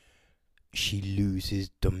 she loses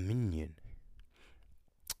dominion.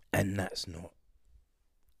 And that's not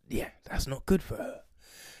good for her.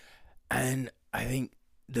 And I think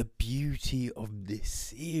the beauty of this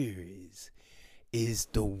series is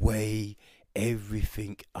the way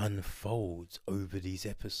everything unfolds over these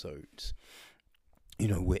episodes.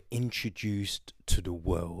 We're introduced to the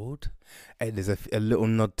world, and there's a little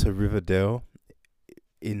nod to Riverdale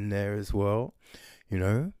in there as well,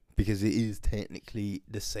 because it is technically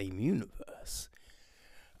the same universe.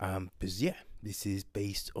 Because this is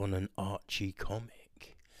based on an Archie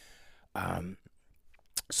comic.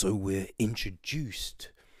 So we're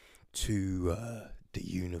introduced to the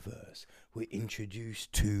universe. we're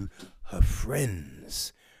introduced to her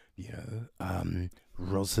friends,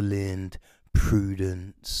 Rosalind,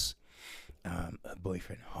 Prudence, her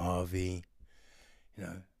boyfriend Harvey,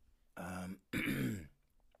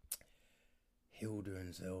 Hilda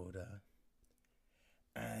and Zelda,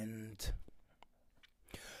 and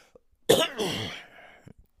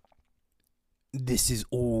this is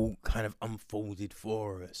all kind of unfolded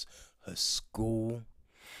for us. Her school,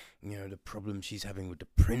 the problem she's having with the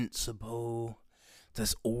principal,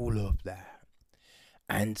 there's all of that.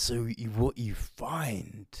 And so what you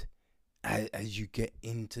find as you get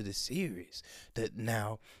into the series, that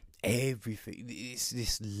now everything is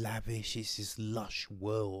this lavish, it's this lush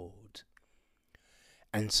world.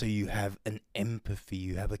 And so you have an empathy,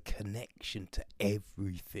 you have a connection to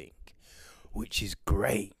everything, which is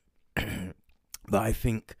great. But I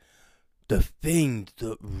think the thing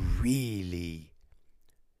that really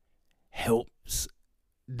helps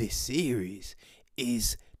this series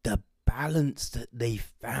is the balance that they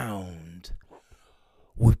found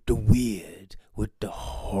with the weird, with the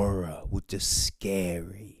horror, with the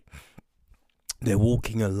scary. They're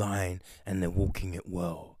walking a line, and they're walking it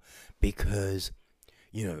well, because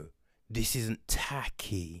this isn't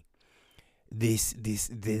tacky. There's this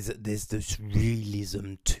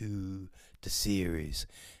realism to the series,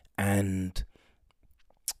 and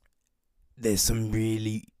there's some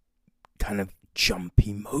really kind of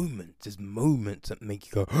jumpy moments. There's moments that make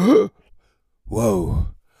you go, whoa,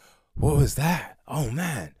 what was that? Oh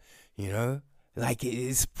man, like it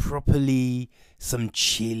is properly some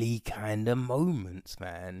chilly kind of moments,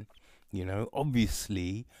 man.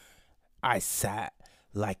 Obviously I sat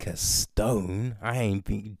like a stone. I ain't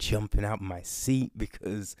been jumping out my seat,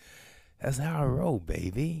 because that's how I roll,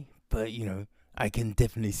 baby. But I can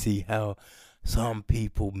definitely see how some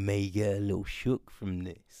people may get a little shook from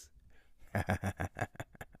this.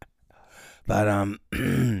 But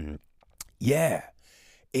yeah,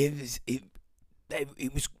 it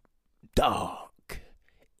was dark.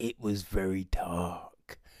 It was very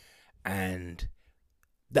dark, and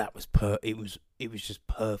that was it was just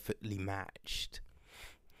perfectly matched.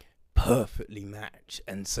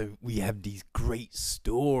 And so we have these great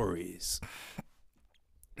stories,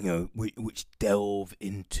 which delve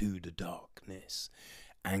into the darkness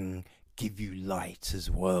and give you light as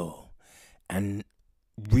well, and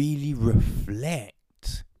really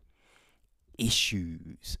reflect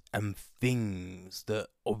issues and things that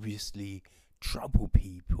obviously trouble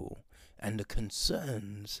people, and the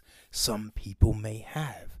concerns some people may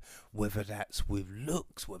have, whether that's with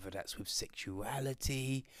looks, whether that's with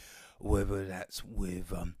sexuality, whether that's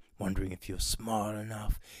with wondering if you're smart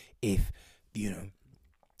enough, if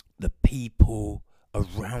the people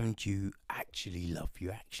around you actually love you,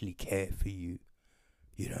 actually care for you.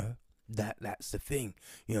 That's the thing.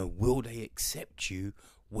 Will they accept you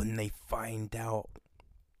when they find out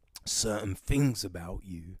certain things about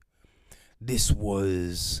you? This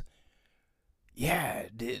was,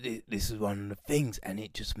 this is one of the things, and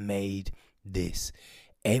it just made this.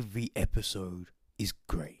 Every episode is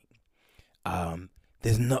great.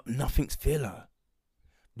 There's nothing's filler.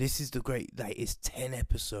 This is the great, it's 10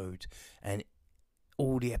 episodes, and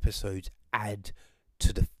all the episodes add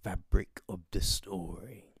to the fabric of the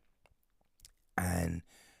story. And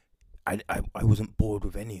I wasn't bored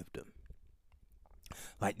with any of them.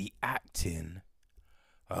 Like the acting,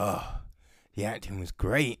 the acting was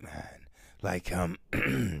great, man. Like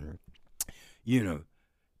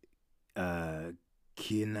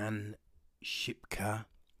Kiernan Shipka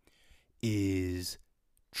is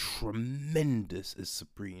tremendous as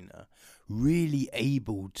Sabrina, really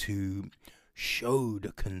able to show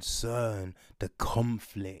the concern, the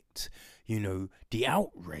conflict, the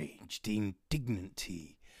outrage, the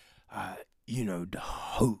indignity, the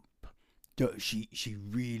hope. She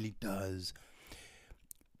really does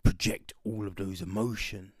project all of those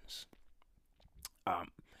emotions.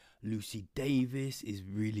 Lucy Davis is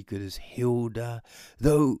really good as Hilda,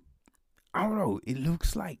 though I don't know, it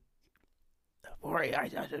looks like, alright, I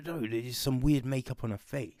don't know, there's some weird makeup on her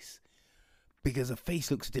face, because her face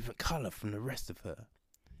looks a different colour from the rest of her.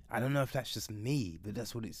 I don't know if that's just me, but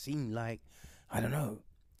that's what it seemed like. I don't know.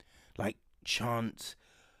 Like Chance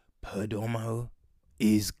Perdomo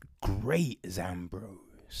is great as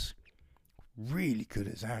Ambrose, really good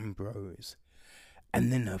as Ambrose.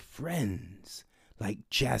 And then her friends, like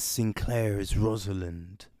Jazz Sinclair as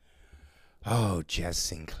Rosalind. Oh, Jazz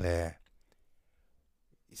Sinclair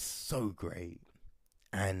is so great.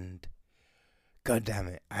 And god damn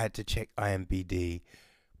it, I had to check IMDb.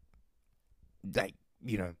 Like,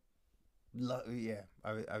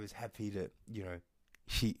 I was happy that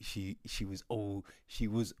she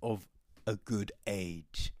was of a good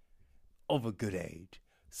age,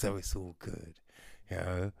 so it's all good, you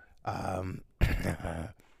know.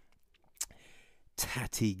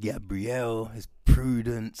 Tati, Gabrielle, as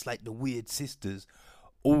Prudence, like the Weird Sisters,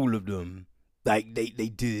 all of them, like they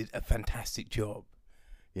did a fantastic job.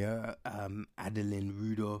 Yeah, Adeline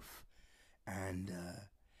Rudolph and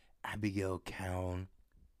Abigail Cowan,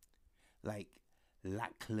 like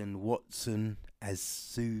Lachlan Watson as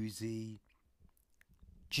Susie.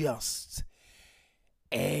 Just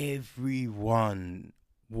everyone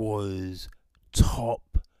was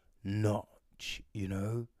top notch, you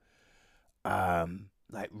know.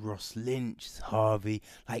 Like Ross Lynch, Harvey,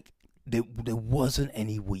 like there wasn't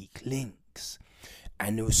any weak links,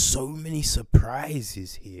 and there were so many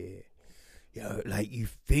surprises here. You know, like you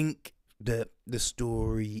think that the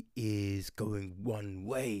story is going one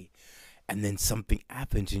way, and then something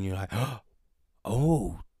happens, and you're like,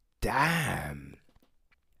 oh, damn,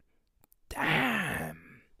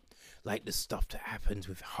 like the stuff that happens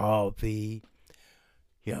with Harvey.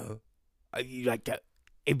 You know, like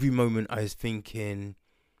every moment I was thinking,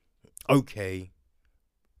 okay,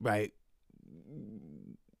 right,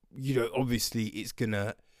 you know, obviously it's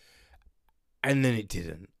gonna, and then it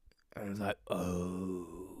didn't. I was like,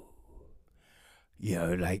 oh, you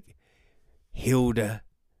know, like Hilda,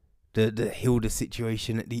 the Hilda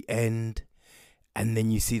situation at the end, and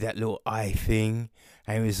then you see that little eye thing,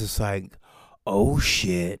 and it was just like, oh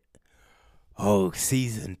shit, oh,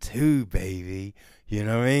 season 2, baby, you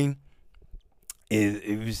know what I mean?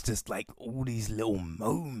 It was just like all these little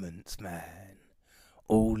moments, man.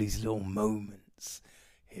 All these little moments.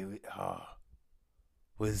 It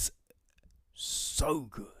was so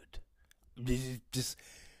good. You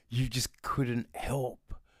just couldn't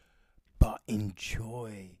help but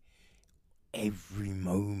enjoy every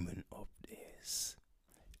moment of this.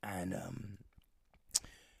 And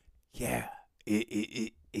yeah,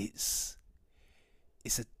 it's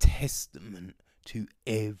a testament to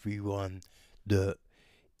everyone that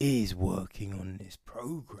is working on this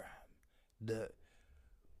program, that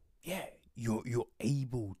yeah, you're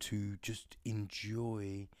able to just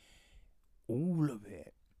enjoy all of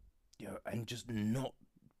it, you know, and just not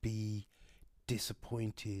be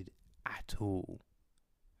disappointed at all.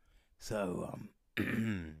 So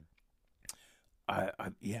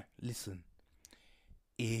I yeah, listen,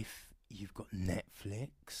 if you've got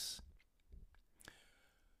Netflix,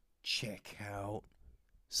 check out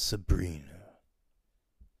Sabrina.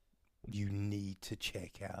 You need to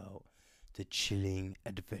check out The Chilling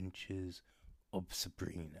Adventures of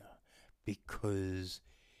Sabrina, because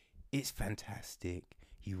it's fantastic.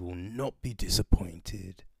 You will not be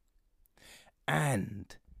disappointed.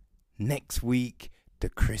 And next week, the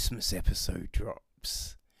Christmas episode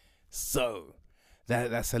drops. So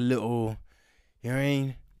that's a little, you know what I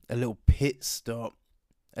mean? A little pit stop,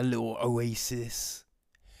 a little oasis.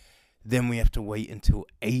 Then we have to wait until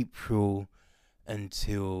April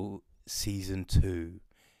until season 2.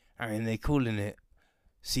 I mean, they're calling it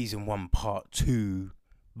season 1 part 2,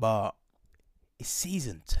 but it's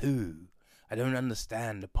season 2. I don't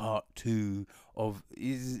understand the part 2 of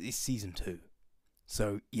it's season 2.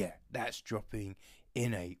 So yeah, that's dropping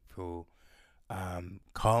in April.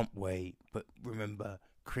 Can't wait. But remember,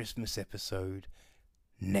 Christmas episode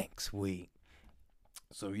next week.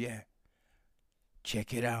 So yeah,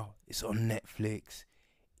 check it out. It's on Netflix.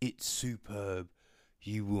 It's superb.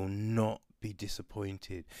 You will not be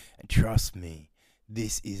disappointed. And trust me,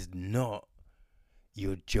 this is not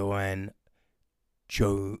your Joan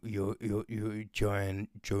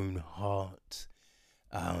Hart,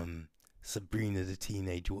 Sabrina the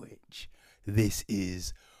Teenage Witch. This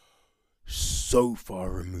is so far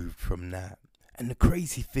removed from that. And the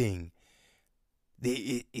crazy thing,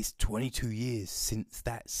 it's 22 years since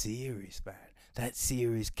that series, man. That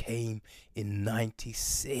series came in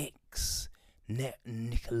 96.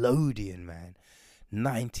 Nickelodeon, man.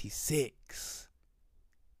 96.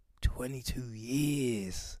 22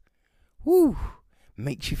 years. Woo!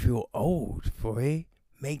 Makes you feel old, boy.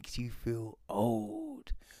 Makes you feel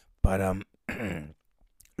old. But,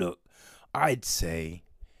 look, I'd say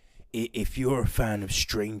if you're a fan of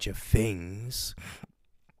Stranger Things,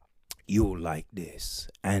 you'll like this.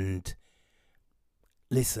 And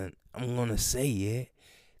listen, I'm gonna say it.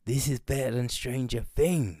 This is better than Stranger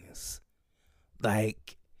Things.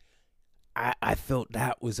 Like, I felt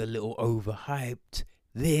that was a little overhyped.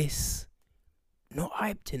 This, not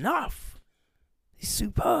hyped enough. It's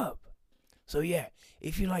superb. So yeah,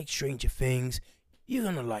 if you like Stranger Things, you're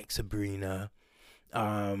gonna like Sabrina.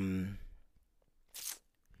 Yeah,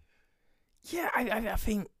 I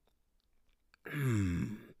think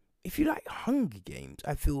if you like Hunger Games,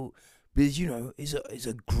 I feel Because, it's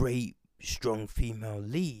a great, strong female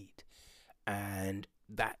lead. And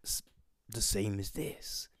that's the same as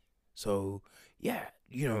this. So, yeah,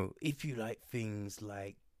 if you like things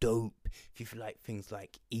like Dope, if you like things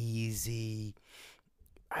like Easy,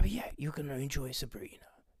 you're going to enjoy Sabrina.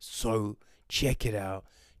 So, check it out.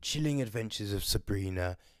 Chilling Adventures of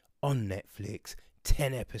Sabrina on Netflix.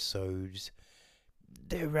 10 episodes.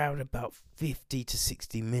 They're around about 50 to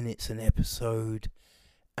 60 minutes an episode.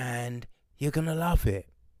 And you're going to love it.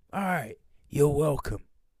 Alright, you're welcome.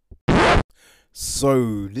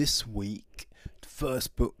 So, this week, the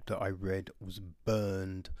first book that I read was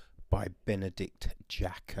Burned by Benedict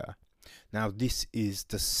Jacker. Now, this is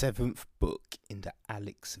the 7th book in the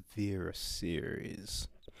Alex Vera series.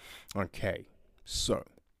 Okay, so,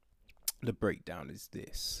 the breakdown is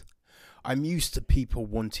this. I'm used to people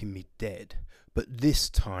wanting me dead, but this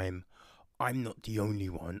time, I'm not the only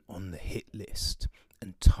one on the hit list,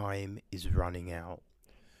 and time is running out.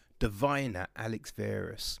 Diviner Alex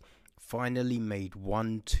Verus finally made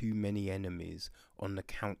one too many enemies on the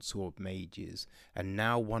Council of Mages, and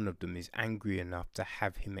now one of them is angry enough to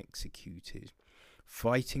have him executed.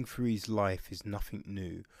 Fighting for his life is nothing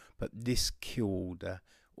new, but this kill order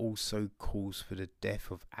also calls for the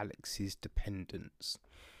death of Alex's dependents,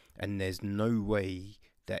 and there's no way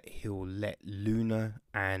that he'll let Luna,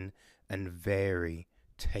 Anne, and Vary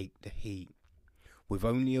take the heat. With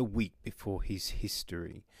only a week before his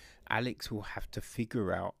history, Alex will have to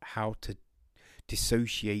figure out how to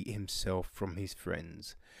dissociate himself from his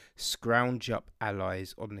friends, scrounge up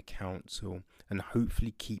allies on the council, and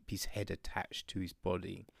hopefully keep his head attached to his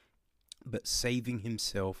body. But saving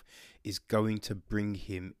himself is going to bring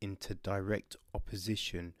him into direct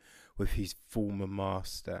opposition with his former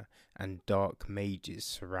master and dark mages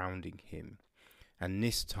surrounding him. And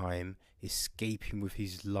this time, escaping with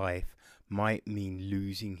his life might mean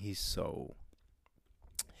losing his soul.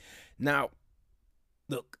 Now,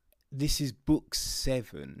 look, this is book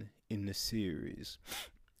 7 in the series,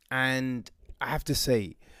 and I have to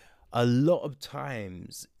say, a lot of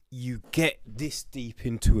times you get this deep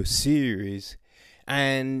into a series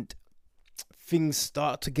and things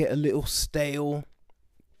start to get a little stale.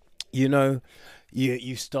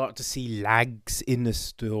 You start to see lags in the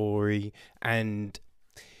story, and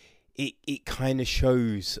it kind of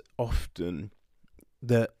shows often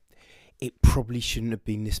that it probably shouldn't have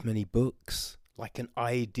been this many books. Like, an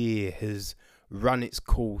idea has run its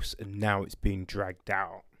course and now it's being dragged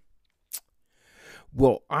out.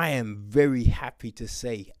 Well, I am very happy to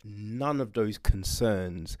say none of those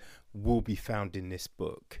concerns will be found in this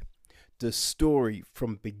book. The story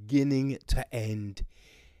from beginning to end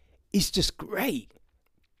is just great.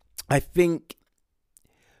 I think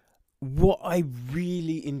what I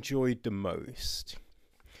really enjoyed the most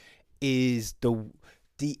is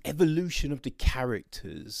the evolution of the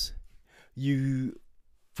characters.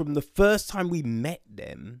 From the first time we met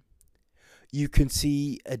them, you can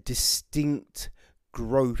see a distinct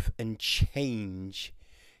growth and change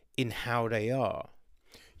in how they are.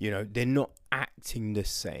 They're not acting the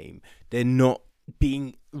same. They're not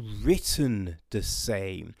being written the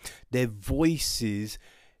same. Their voices,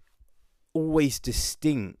 always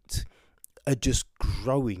distinct, are just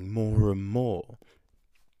growing more and more.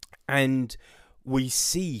 And we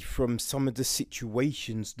see from some of the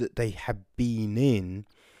situations that they have been in,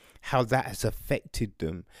 how that has affected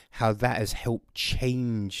them, how that has helped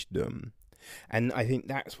change them. And I think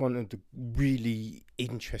that's one of the really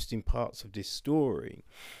interesting parts of this story,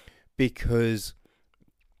 because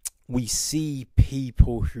we see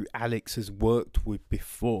people who Alex has worked with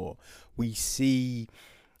before. We see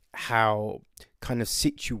how kind of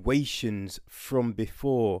situations from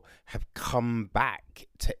before have come back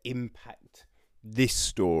to impact this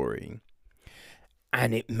story,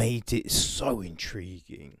 and it made it so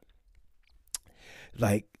intriguing.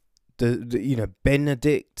 Like the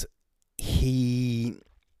Benedict, he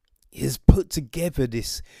has put together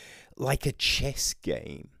this like a chess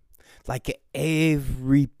game. Like, at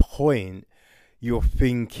every point you're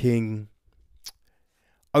thinking,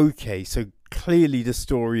 okay, so clearly the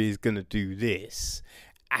story is going to do this,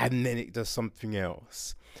 and then it does something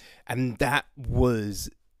else. And that was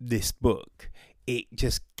this book. It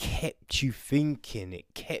just kept you thinking.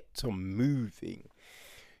 It kept on moving.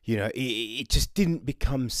 It just didn't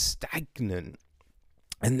become stagnant.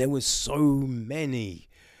 And there were so many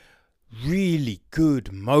really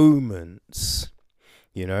good moments.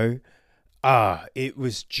 It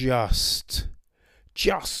was just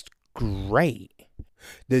great.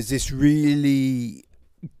 There's this really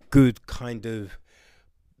good kind of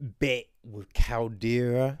bit with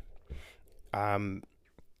Caldera,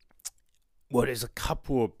 well, there's a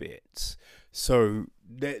couple of bits. So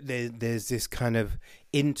there's this kind of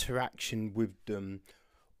interaction with them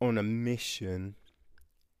on a mission,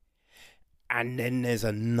 and then there's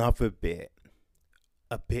another bit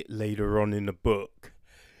a bit later on in the book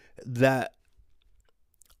that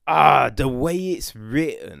the way it's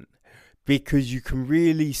written, because you can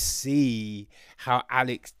really see how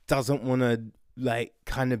Alex doesn't want to like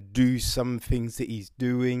kind of do some things that he's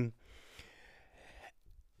doing,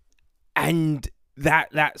 and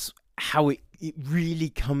that's how it really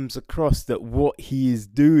comes across that what he is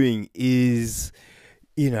doing is,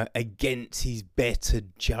 you know, against his better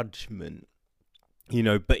judgment, you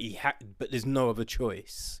know, but but there's no other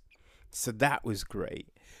choice. So that was great.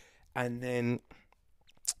 And then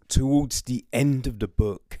towards the end of the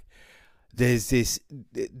book, there's this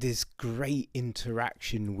great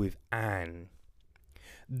interaction with Anne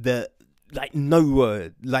that, like, no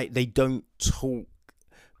word, like, they don't talk,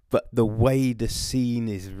 but the way the scene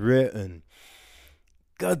is written,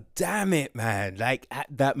 god damn it, man, like, at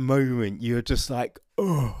that moment you're just like,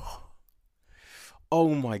 oh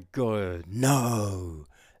my god, no,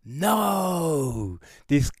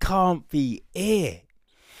 this can't be it.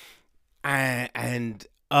 And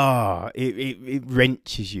it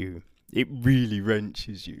wrenches you. It really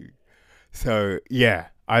wrenches you. So yeah,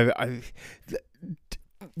 I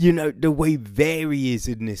you know, the way Very is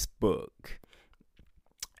in this book,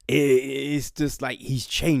 it's just like he's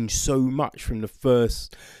changed so much from the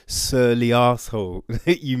first surly arsehole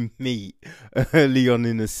that you meet early on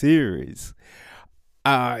in the series.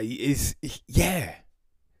 It's, yeah,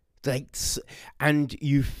 like, and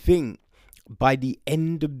you think by the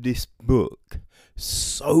end of this book,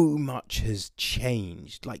 so much has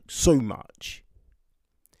changed, like so much,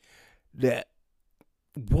 that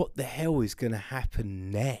what the hell is going to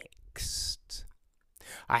happen next?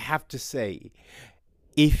 I have to say,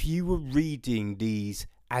 if you were reading these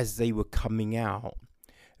as they were coming out,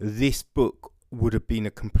 this book would have been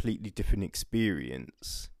a completely different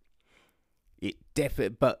experience. It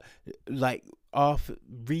definitely, but like after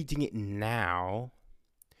reading it now,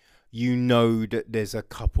 you know that there's a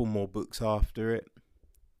couple more books after it.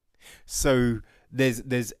 So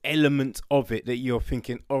there's elements of it that you're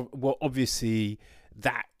thinking, oh, well, obviously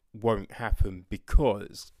that won't happen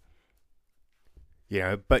because, you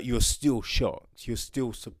know, but you're still shocked, you're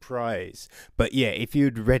still surprised. But yeah, if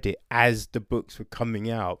you'd read it as the books were coming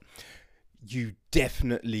out, you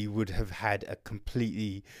definitely would have had a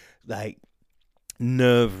completely like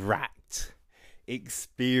nerve-wracked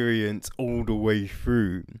experience all the way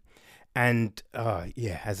through. And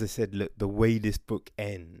yeah, as I said, look, the way this book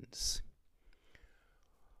ends,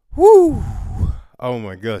 whoo, oh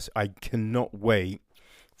my gosh, I cannot wait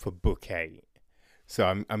for book 8. So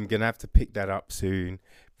I'm gonna have to pick that up soon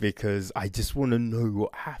because I just want to know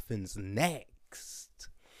what happens next.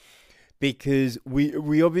 Because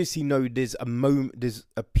we obviously know there's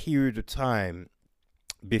a period of time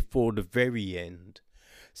before the very end.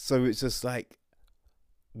 So it's just like,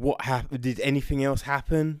 what happened? Did anything else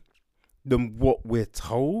happen than what we're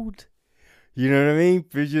told? You know what I mean?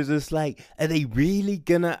 Because you're just like, are they really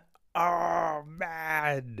gonna? Oh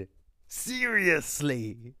man,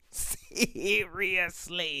 seriously. It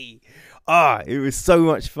was so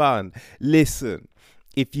much fun. Listen,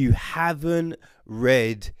 if you haven't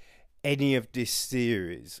read any of this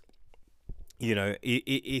series, you know,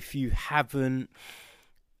 if you haven't,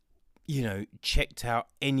 you know, checked out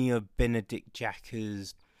any of Benedict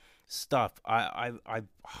Jacka's stuff, I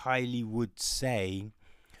highly would say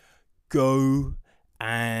go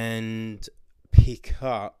and pick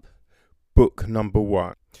up book number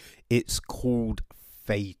 1. It's called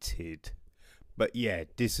Fated. But yeah,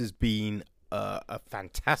 this has been a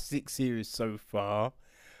fantastic series so far.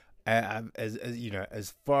 As you know,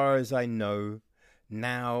 as far as I know,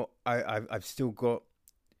 now I've still got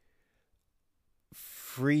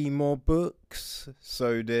 3 more books.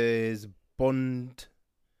 So there's Bond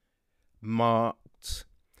Marked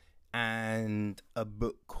and a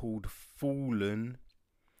book called Fallen,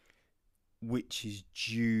 which is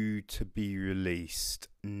due to be released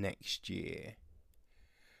next year.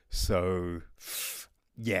 So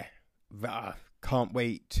yeah, can't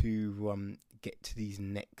wait to get to these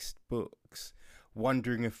next books.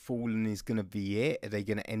 Wondering if Fallen is going to be it. Are they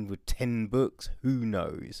going to end with 10 books? Who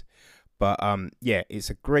knows? But yeah, it's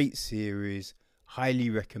a great series. Highly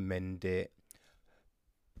recommend it.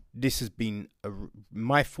 This has been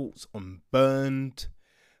my thoughts on Burned,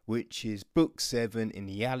 which is book 7 in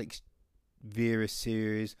the Alex Vera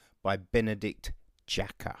series by Benedict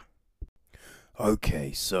Jacka.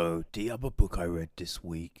 Okay, so the other book I read this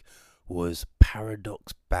week was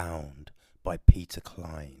Paradox Bound by Peter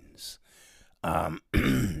Clines.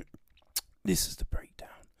 This is the breakdown.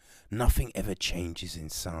 Nothing ever changes in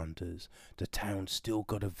Saunders. The town's still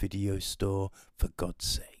got a video store, for God's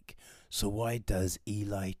sake. So why does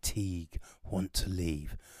Eli Teague want to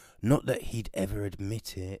leave? Not that he'd ever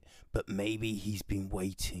admit it, but maybe he's been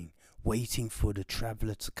waiting for the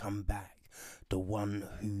traveller to come back, the one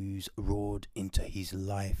who's roared into his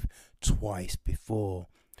life twice before,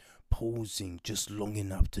 pausing just long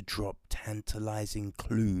enough to drop tantalizing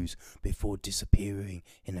clues before disappearing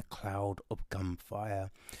in a cloud of gunfire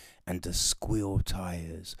and the squeal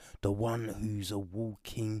tires, the one who's a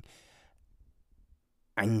walking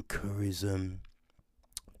anchorism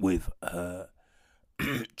with a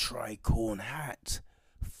tricorn hat,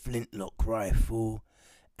 flintlock rifle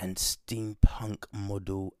and steampunk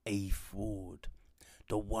model A Ford,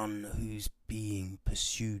 the one who's being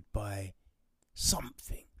pursued by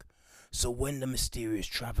something. So when the mysterious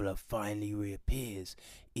traveller finally reappears,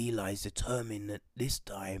 Eli's determined that this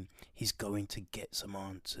time he's going to get some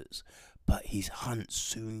answers, but his hunt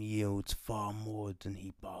soon yields far more than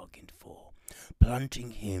he bargained for,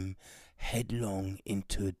 plunging him headlong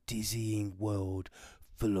into a dizzying world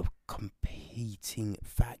full of competing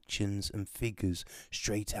factions and figures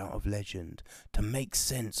straight out of legend. To make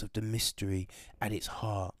sense of the mystery at its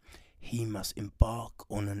heart, he must embark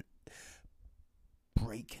on an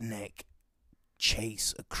breakneck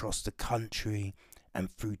chase across the country and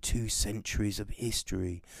through 2 centuries of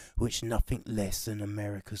history, which nothing less than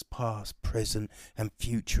America's past, present and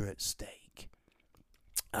future at stake.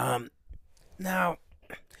 Now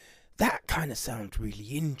that kind of sounds really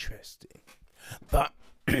interesting, but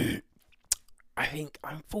I think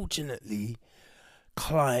unfortunately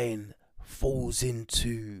Klein falls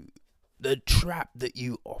into the trap that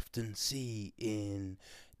you often see in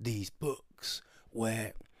these books,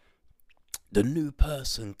 where the new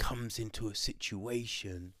person comes into a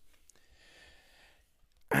situation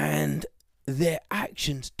and their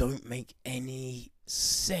actions don't make any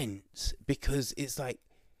sense, because it's like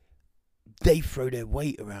they throw their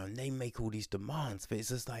weight around, they make all these demands, but it's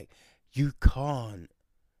just like, you can't,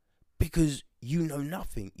 because you know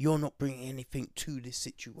nothing, you're not bringing anything to this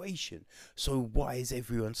situation, so why is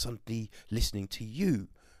everyone suddenly listening to you?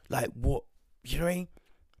 Like, what, you know what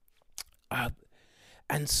I mean?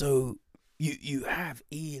 And so you have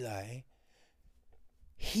Eli,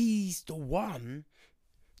 he's the one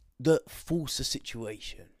that forced the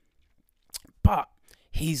situation, but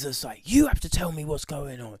he's just like, you have to tell me what's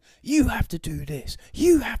going on, you have to do this,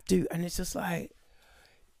 you have to, and it's just like,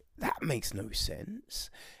 that makes no sense.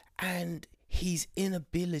 And his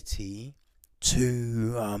inability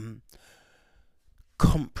to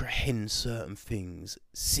comprehend certain things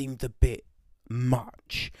seemed a bit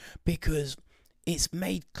much, because it's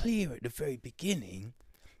made clear at the very beginning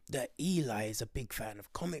that Eli is a big fan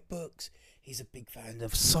of comic books, he's a big fan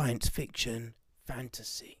of science fiction,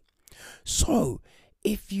 fantasy. So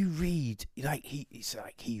if you read, like, he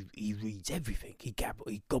reads everything, he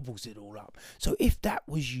gobbles it all up. So if that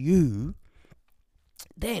was you,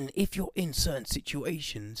 then if you're in certain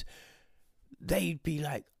situations, they'd be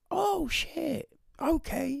like, oh shit,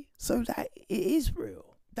 okay, so that it is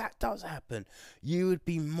real, that does happen. You would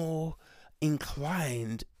be more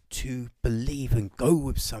inclined to believe and go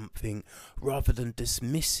with something rather than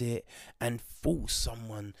dismiss it and force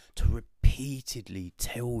someone to repeatedly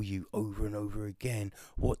tell you over and over again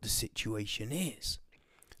what the situation is.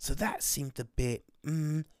 So that seemed a bit,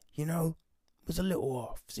 was a little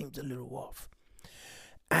off, seemed a little off.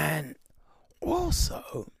 And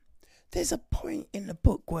also, there's a point in the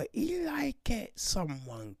book where Eli gets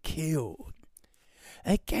someone killed.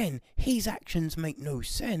 Again, his actions make no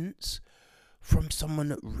sense from someone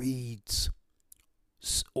that reads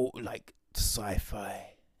or like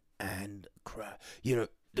sci-fi and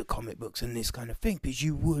the comic books and this kind of thing, because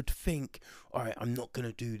you would think, all right, I'm not going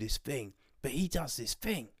to do this thing, but he does this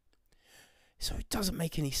thing, so it doesn't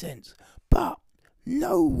make any sense. But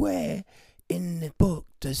nowhere in the book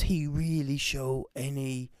does he really show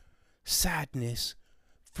any sadness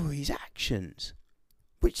for his actions,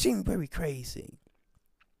 which seemed very crazy.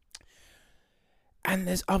 And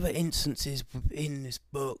there's other instances within this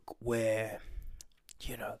book where,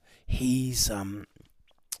 he's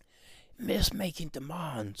just making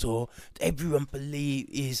demands, or everyone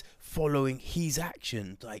is following his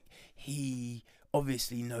actions. Like, he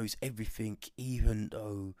obviously knows everything, even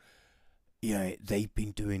though, they've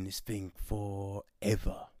been doing this thing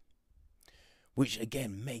forever, which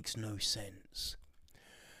again makes no sense.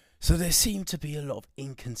 So there seem to be a lot of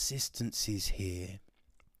inconsistencies here,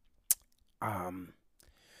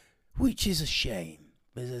 which is a shame.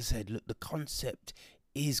 As I said, look, the concept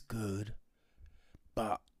is good,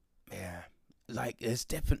 but yeah, like, there's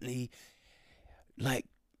definitely, like,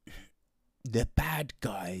 the bad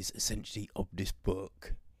guys, essentially, of this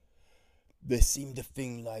book. There seemed a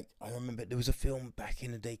thing, like, I remember there was a film back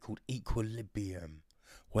in the day called Equilibrium,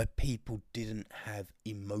 where people didn't have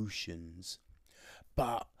emotions,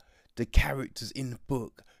 but the characters in the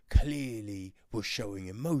book clearly were showing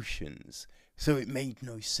emotions, so it made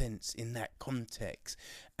no sense in that context.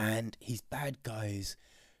 And his bad guys,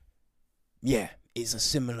 yeah, it's a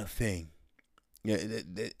similar thing. Yeah,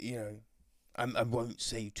 you know, I won't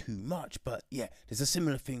say too much, but yeah, there's a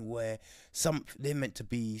similar thing where they're meant to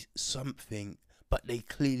be something, but they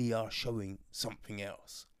clearly are showing something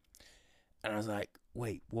else. And I was like,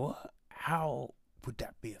 wait, what? How would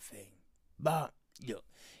that be a thing? But look,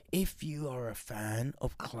 if you are a fan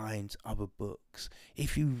of Klein's other books,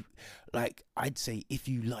 if you like, I'd say if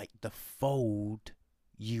you like The Fold,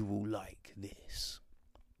 you will like this.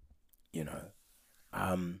 You know,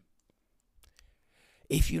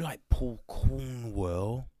 if you like Paul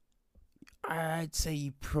Cornwell, I'd say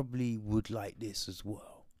you probably would like this as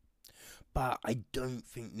well. But I don't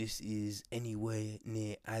think this is anywhere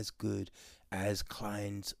near as good as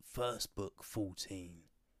Klein's first book, 14,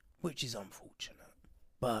 which is unfortunate.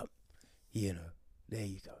 But, you know, there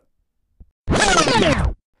you go.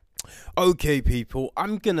 Okay, people,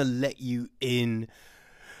 I'm going to let you in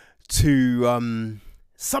to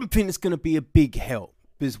something that's going to be a big help.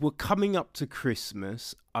 Because we're coming up to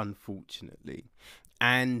Christmas, unfortunately.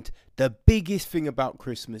 And the biggest thing about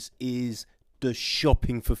Christmas is the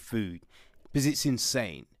shopping for food. Because it's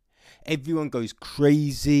insane. Everyone goes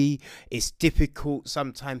crazy. It's difficult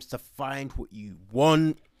sometimes to find what you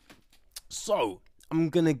want. So, I'm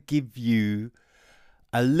going to give you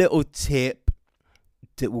a little tip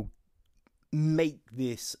that will make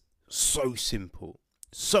this so simple.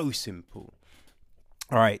 So simple.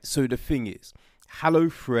 Alright, so the thing is,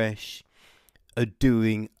 HelloFresh are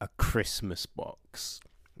doing a Christmas box.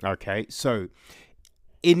 Okay, so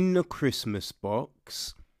in the Christmas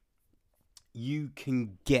box, you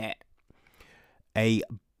can get a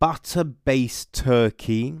butter-based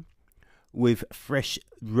turkey with fresh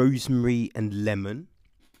rosemary and lemon,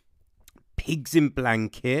 pigs in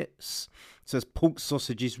blankets, so it's pork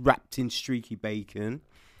sausages wrapped in streaky bacon,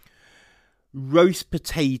 roast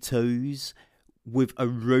potatoes with a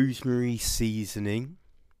rosemary seasoning,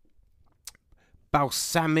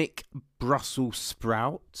 balsamic Brussels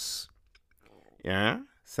sprouts, yeah,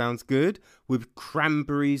 sounds good, with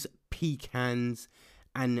cranberries, pecans,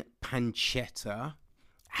 and pancetta.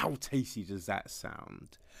 How tasty does that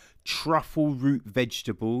sound? Truffle root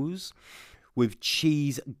vegetables with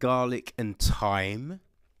cheese, garlic, and thyme.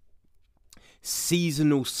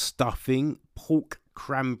 Seasonal stuffing, pork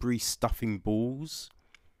cranberry stuffing balls.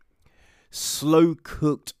 Slow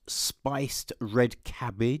cooked spiced red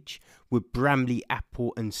cabbage with Bramley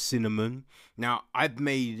apple and cinnamon. Now, I've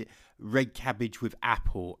made red cabbage with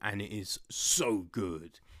apple and it is so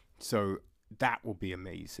good. So that will be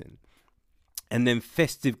amazing. And then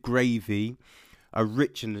festive gravy, a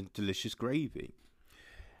rich and delicious gravy.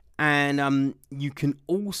 And you can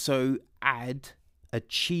also add a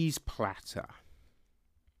cheese platter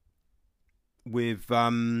with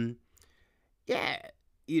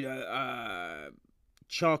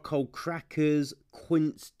charcoal crackers,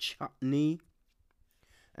 quince chutney,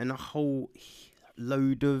 and a whole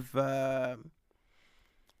load of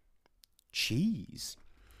cheese.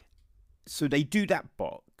 So they do that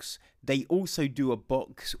box. They also do a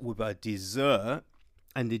box with a dessert,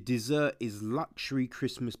 and the dessert is luxury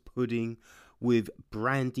Christmas pudding with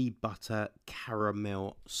brandy butter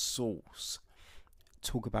caramel sauce.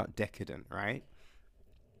 Talk about decadent, right?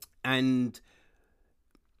 And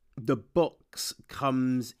the box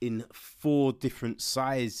comes in 4 different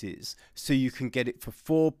sizes. So you can get it for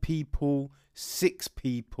 4 people, 6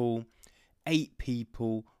 people, 8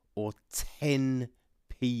 people, or 10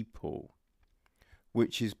 people,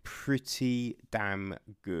 which is pretty damn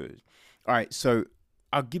good. All right, so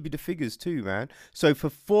I'll give you the figures too, man. So for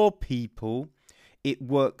 4 people, it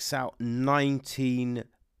works out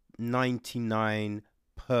 $19.99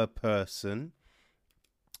 per person.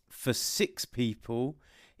 For 6 people,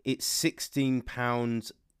 it's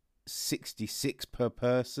 £16.66 per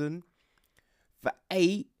person. For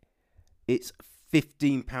 8, it's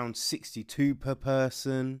 £15.62 per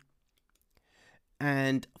person.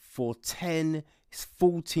 And for 10, it's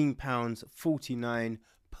 £14.49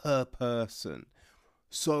 per person.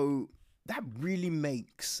 So that really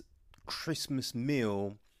makes Christmas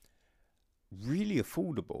meal really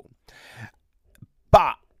affordable.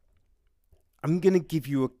 But I'm going to give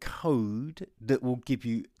you a code that will give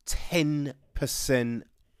you 10%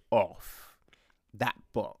 off that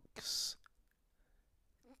box.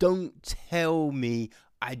 don't tell me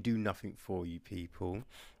I do nothing for you people.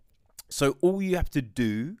 So all you have to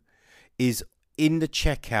do is in the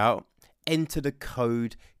checkout, enter the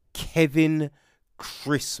code Kevin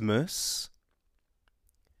Christmas,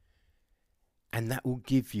 and that will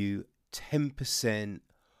give you 10%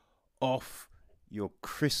 off your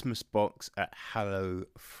Christmas box at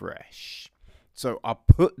HelloFresh. So I'll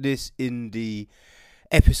put this in the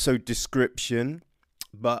episode description,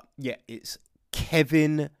 but yeah, it's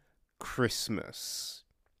Kevin Christmas.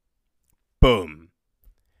 Boom.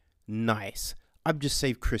 Nice. I've just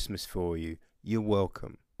saved Christmas for you. You're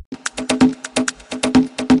welcome.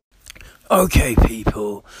 Okay,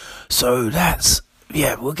 people. So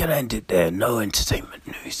we're going to end it there. No entertainment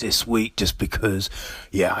news this week just because,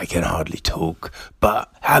 I can hardly talk.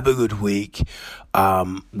 But have a good week.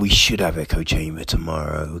 We should have Echo Chamber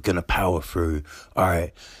tomorrow. We're going to power through. All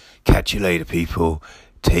right. Catch you later, people.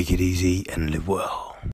 Take it easy and live well.